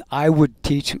than I would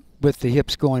teach with the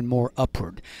hips going more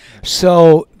upward.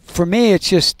 So for me, it's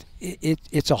just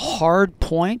it's a hard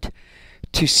point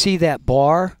to see that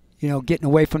bar, you know, getting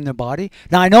away from their body.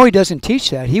 Now, I know he doesn't teach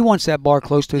that. He wants that bar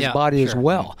close to his body as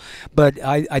well. But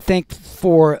I think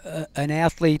for an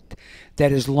athlete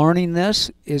that is learning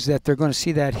this is that they're going to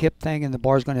see that hip thing, and the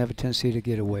bar's going to have a tendency to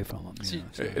get away from them. You know,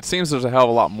 so. It seems there's a hell of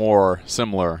a lot more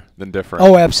similar than different.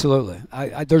 Oh, absolutely.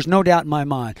 There's no doubt in my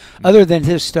mind, other than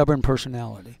his stubborn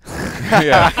personality.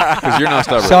 Yeah, because you're not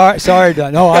stubborn. Sorry,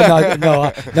 Don. No, I'm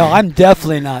not. No, I'm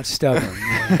definitely not stubborn.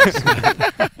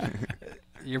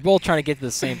 You're both trying to get to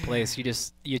the same place.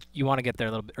 You want to get there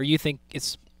a little bit, or you think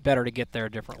it's better to get there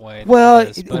a different way.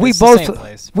 Well, we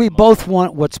both want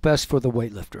want what's best for the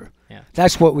weightlifter. Yeah.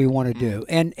 That's what we want to do.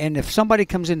 And if somebody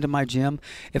comes into my gym,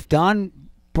 if Don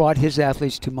brought his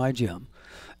athletes to my gym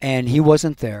and he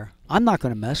wasn't there, I'm not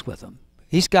going to mess with him.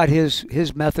 He's got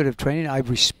his method of training. I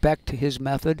respect his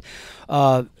method.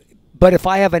 But if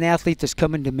I have an athlete that's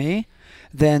coming to me,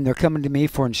 then they're coming to me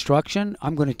for instruction.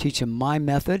 I'm going to teach them my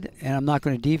method, and I'm not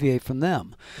going to deviate from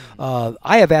them.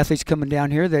 I have athletes coming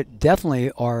down here that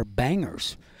definitely are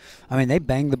bangers. I mean, they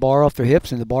bang the bar off their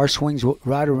hips, and the bar swings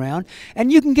right around. And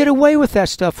you can get away with that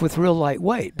stuff with real light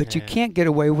weight, but you can't get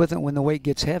away with it when the weight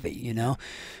gets heavy, you know.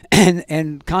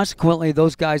 And consequently,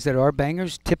 those guys that are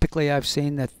bangers, typically I've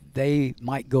seen that they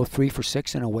might go 3 for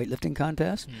 6 in a weightlifting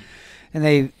contest. And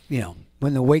they, you know,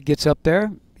 when the weight gets up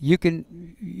there, you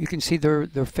can see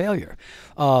their failure.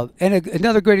 And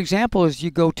another great example is you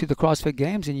go to the CrossFit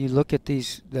Games and you look at the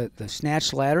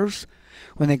snatch ladders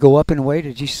when they go up in weight,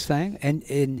 a Jesus thing.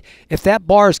 And if that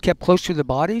bar is kept close to the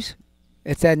bodies,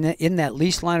 if that in that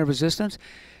least line of resistance,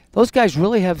 those guys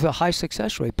really have a high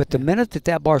success rate. But the minute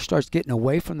that bar starts getting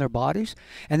away from their bodies,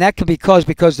 and that could be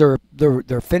because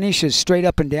their finish is straight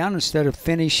up and down instead of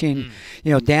finishing,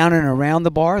 you know, down and around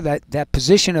the bar. That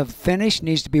position of finish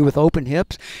needs to be with open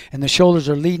hips, and the shoulders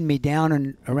are leading me down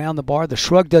and around the bar. The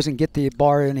shrug doesn't get the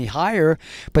bar any higher,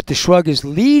 but the shrug is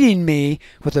leading me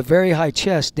with a very high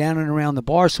chest down and around the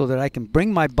bar so that I can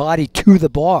bring my body to the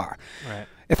bar. Right.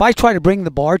 If I try to bring the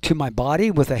bar to my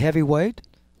body with a heavy weight,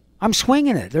 I'm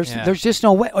swinging it. There's just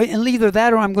no way. And either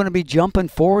that or I'm going to be jumping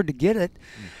forward to get it,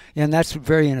 and that's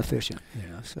very inefficient. You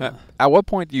know, so. At what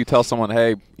point do you tell someone,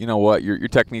 hey, you know what, your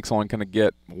technique's only going to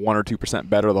get 1 or 2%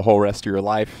 better the whole rest of your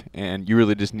life, and you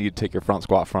really just need to take your front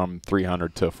squat from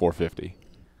 300 to 450?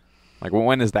 Like,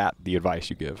 when is that the advice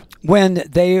you give? When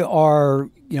they are,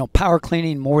 you know, power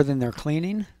cleaning more than they're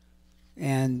cleaning,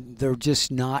 and they're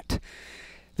just not.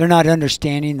 They're not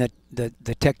understanding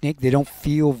the technique. They don't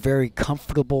feel very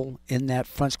comfortable in that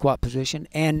front squat position.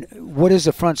 And what is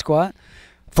a front squat?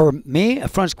 For me, a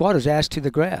front squat is ass to the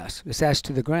grass. It's ass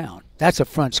to the ground. That's a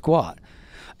front squat.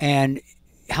 And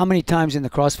how many times in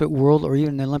the CrossFit world or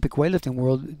even the Olympic weightlifting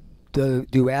world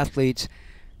do athletes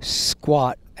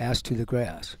squat ass to the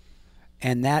grass?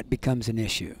 And that becomes an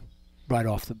issue right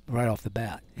off the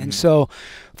bat. And so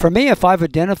for me, if I've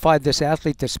identified this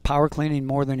athlete that's power cleaning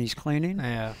more than he's cleaning,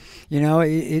 you know,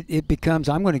 it becomes,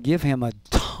 I'm going to give him a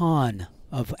ton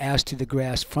of ass to the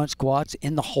grass front squats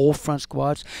in the whole front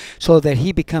squats so that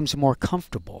he becomes more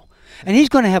comfortable. And he's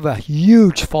going to have a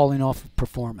huge falling off of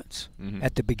performance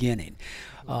at the beginning.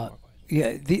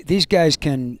 These guys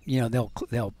can, you know,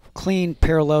 they'll clean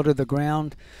parallel to the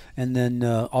ground, and then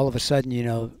all of a sudden, you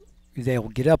know, they'll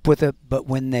get up with it, but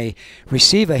when they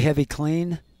receive a heavy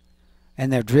clean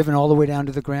and they're driven all the way down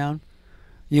to the ground,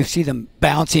 you see them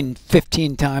bouncing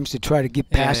 15 times to try to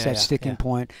get past that sticking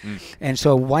point. And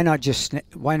so why not just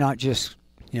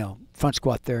front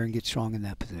squat there and get strong in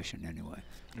that position anyway.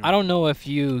 I don't know if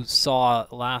you saw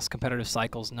last competitive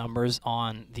cycles numbers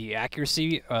on the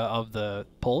accuracy of the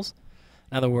pulls.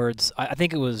 In other words, I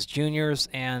think it was juniors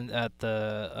and at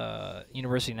the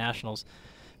University Nationals.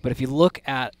 But if you look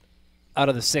at out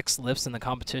of the 6 lifts in the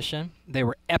competition, they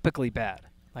were epically bad.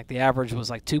 Like the average was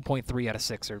like 2.3 out of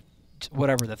 6 or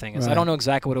whatever the thing is. Right. I don't know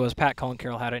exactly what it was. Pat Cullen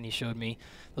Carroll had it and he showed me.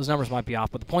 Those numbers might be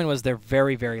off, but the point was they're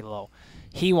very, very low.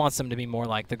 He wants them to be more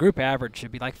like the group average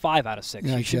should be like 5 out of 6.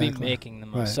 Yeah, you should be exactly. making the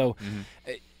most. Right. So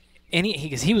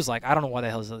he was like, I don't know what the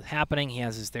hell is happening. He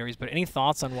has his theories, but any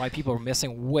thoughts on why people are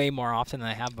missing way more often than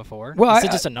they have before? Well, is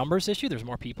it just a numbers issue? There's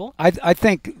more people? I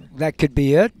think that could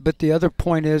be it. But the other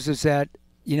point is that,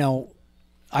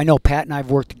 I know Pat and I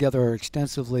have worked together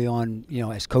extensively on,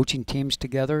 as coaching teams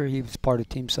together. He was part of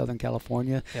Team Southern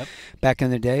California back in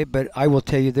the day. But I will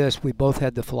tell you this, we both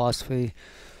had the philosophy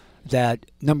that,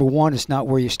 number one, it's not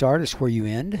where you start, it's where you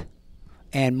end.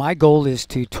 And my goal is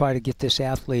to try to get this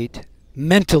athlete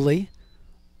mentally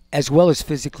as well as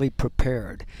physically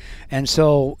prepared. And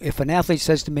so if an athlete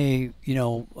says to me,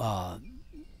 I'm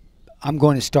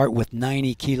going to start with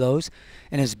 90 kilos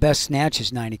and his best snatch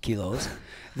is 90 kilos,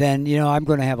 then, I'm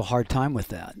going to have a hard time with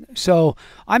that. So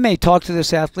I may talk to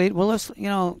this athlete, well, let's,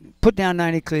 put down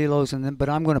 90 kilos, but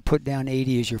I'm going to put down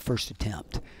 80 as your first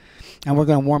attempt. And we're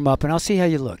going to warm up, and I'll see how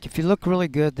you look. If you look really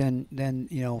good, then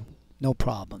no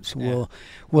problems. Yeah.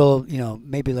 We'll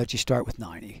maybe let you start with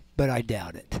 90, but I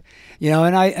doubt it.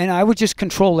 And I would just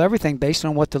control everything based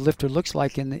on what the lifter looks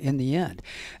like in the end.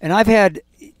 And I've had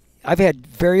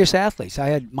various athletes.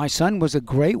 My son was a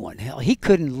great one. Hell, he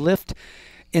couldn't lift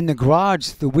in the garage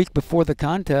the week before the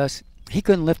contest. He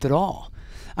couldn't lift at all.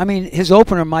 I mean, his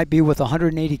opener might be with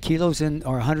 180 kilos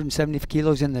or 170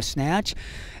 kilos in the snatch,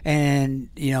 and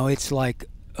it's like,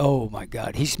 oh my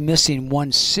God, he's missing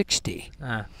 160.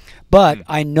 But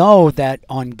I know that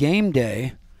on game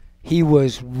day, he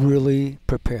was really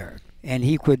prepared, and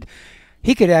he could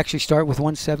actually start with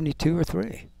 172 or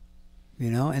 3.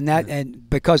 And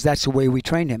because that's the way we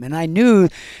trained him. And I knew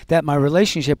that my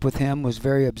relationship with him was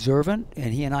very observant,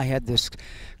 and he and I had this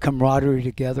camaraderie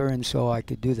together, and so I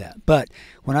could do that. But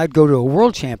when I'd go to a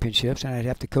world championships and I'd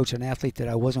have to coach an athlete that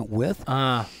I wasn't with,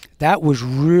 that was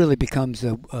really becomes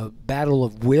a battle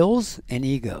of wills and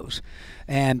egos.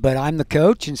 But I'm the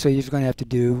coach, and so you're going to have to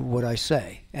do what I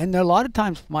say. And a lot of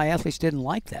times my athletes didn't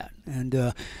like that.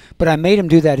 But I made them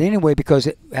do that anyway because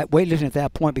weightlifting at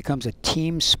that point becomes a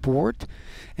team sport,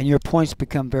 and your points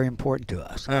become very important to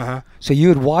us. So you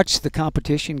would watch the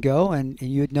competition go, and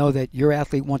you'd know that your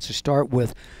athlete wants to start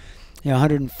with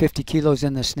 150 kilos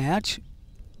in the snatch,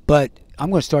 but I'm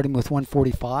going to start him with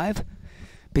 145.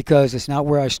 Because it's not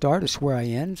where I start, it's where I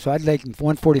end. So I'd make him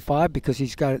 145 because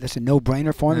that's a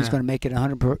no-brainer for him. He's going to make it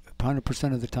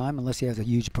 100% of the time unless he has a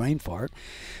huge brain fart.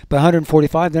 But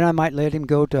 145, then I might let him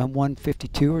go to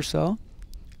 152 or so,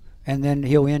 and then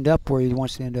he'll end up where he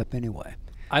wants to end up anyway.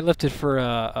 I lifted for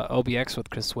OBX with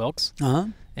Chris Wilkes,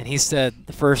 and he said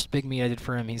the first big meet I did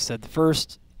for him, he said the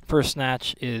first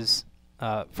snatch is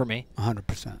for me.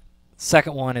 100%.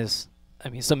 Second one is,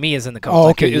 so me is in the coach.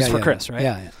 Oh, okay. It was for Chris, right?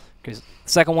 Yeah. Because the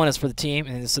second one is for the team,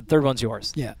 and the third one's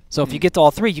yours. Yeah. So if you get to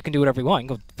all 3, you can do whatever you want.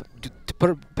 You can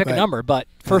go pick a number, but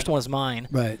first one is mine.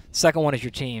 Right. Second one is your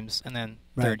team's, and then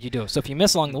third you do. So if you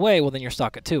miss along the way, well, then you're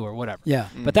stuck at 2 or whatever. Yeah.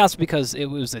 But that's because it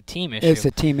was a team issue. It's a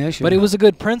team issue. But it was a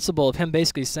good principle of him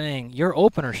basically saying your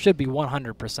opener should be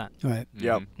 100%. Right.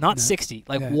 Yep. Not 60,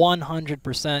 like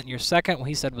 100%. Your second, what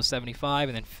he said was 75,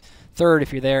 and then third,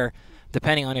 if you're there,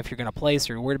 depending on if you're going to place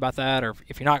or you're worried about that, or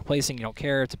if you're not placing, you don't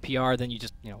care, it's a PR, then you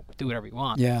just do whatever you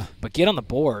want. Yeah. But get on the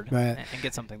board right. and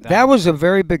get something done. That was a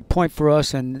very big point for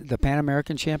us in the Pan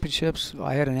American Championships.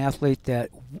 I had an athlete that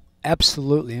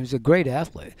absolutely, he was a great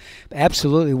athlete,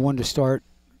 absolutely wanted to start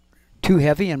too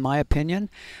heavy, in my opinion,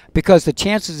 because the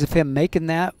chances of him making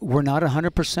that were not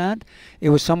 100%. It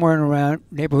was somewhere in around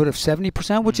neighborhood of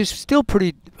 70%, which is still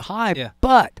pretty high. Yeah.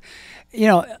 But,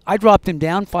 I dropped him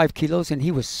down 5 kilos, and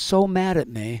he was so mad at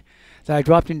me that I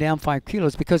dropped him down 5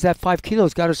 kilos because that 5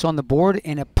 kilos got us on the board,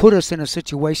 and it put us in a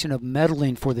situation of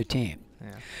medaling for the team.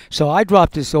 Yeah. So I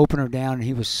dropped this opener down, and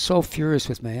he was so furious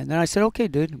with me. And then I said, okay,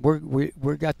 dude,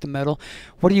 we got the medal.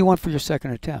 What do you want for your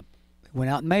second attempt? He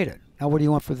went out and made it. Now, what do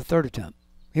you want for the third attempt?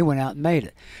 He went out and made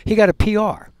it. He got a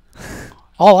PR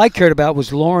all I cared about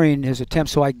was lowering his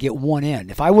attempt so I could get one in.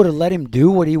 If I would have let him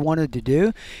do what he wanted to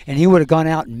do, and he would have gone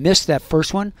out and missed that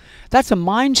first one, that's a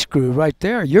mind screw right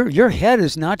there. Your head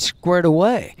is not squared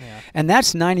away. Yeah. And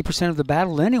that's 90% of the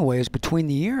battle anyway, is between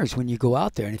the ears when you go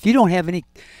out there. And if you don't have any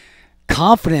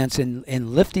confidence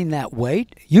in lifting that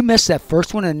weight, you miss that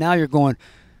first one, and now you're going,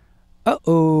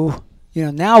 uh-oh,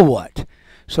 now what?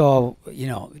 So,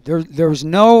 there was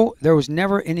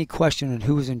never any question on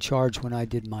who was in charge when I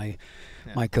did my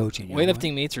coaching.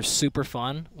 Weightlifting meets are super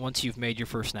fun once you've made your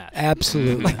first snatch.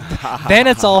 Absolutely. Then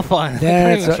it's all fun.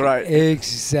 That's right.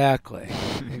 Exactly.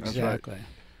 That's right.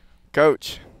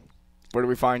 Coach, where do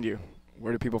we find you?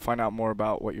 Where do people find out more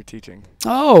about what you're teaching?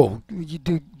 Oh, you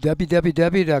do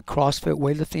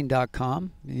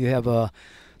www.crossfitweightlifting.com. You have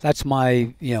that's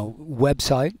my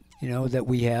website that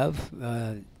we have,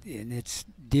 and it's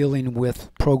dealing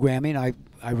with programming. I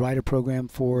write a program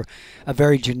for a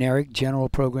very general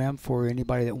program for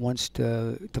anybody that wants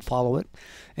to follow it.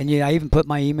 And I even put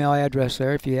my email address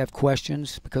there if you have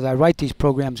questions, because I write these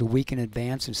programs a week in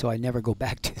advance, and so I never go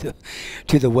back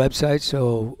to the website.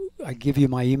 So I give you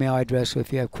my email address, so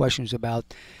if you have questions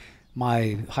about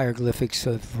my hieroglyphics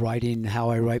of writing, how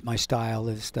I write my style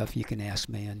and stuff, you can ask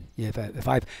me. And if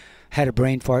I've had a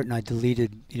brain fart and I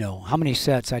deleted, how many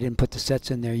sets, I didn't put the sets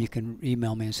in there, you can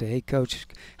email me and say, hey, Coach,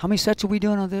 how many sets are we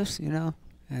doing on this,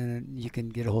 And you can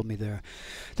get a hold of me there.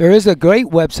 There is a great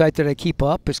website that I keep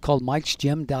up. It's called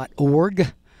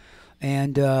mikesgym.org.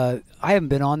 And I haven't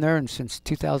been on there since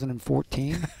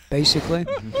 2014, basically.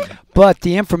 But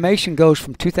the information goes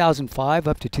from 2005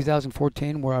 up to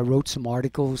 2014, where I wrote some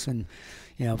articles and,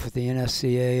 for the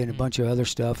NSCA and a bunch of other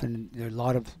stuff. And there are a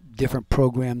lot of different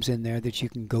programs in there that you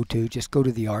can go to. Just go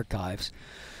to the archives.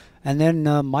 And then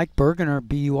Mike Burgener,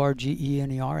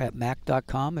 Burgener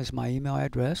 @mac.com is my email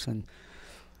address. And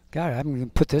God, I'm going to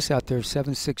put this out there.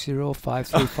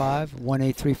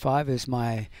 760-535-1835 is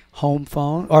my home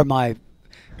phone, or my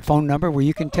phone number where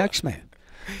you can text me.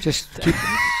 Just keep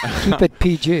it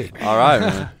PG. All right,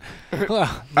 man.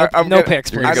 Well, I'm no gonna-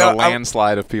 pics, You're please. going to get a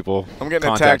landslide of people I'm getting a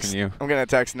contacting text. you. I'm getting a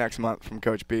text next month from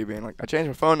Coach B being like, I changed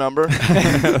my phone number.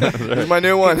 Here's my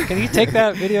new one. Can you take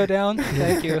that video down?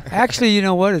 Thank you. Actually, you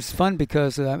know what? It's fun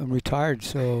because I'm retired,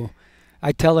 so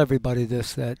I tell everybody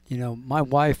this, that, my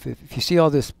wife, if you see all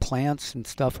this plants and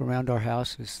stuff around our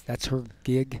house, that's her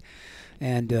gig.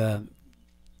 And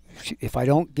if I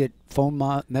don't get phone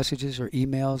messages or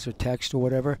emails or text or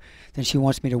whatever, then she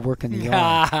wants me to work in the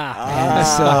yard. And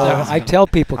so I tell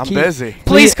people, I'm busy.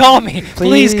 Please call me.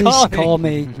 Please call me. call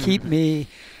me.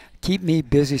 Keep me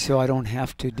busy so I don't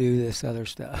have to do this other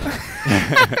stuff.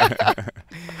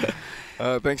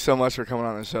 Thanks so much for coming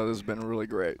on the show. This has been really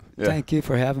great. Yeah. Thank you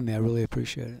for having me. I really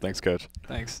appreciate it. Thanks, Coach.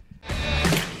 Thanks.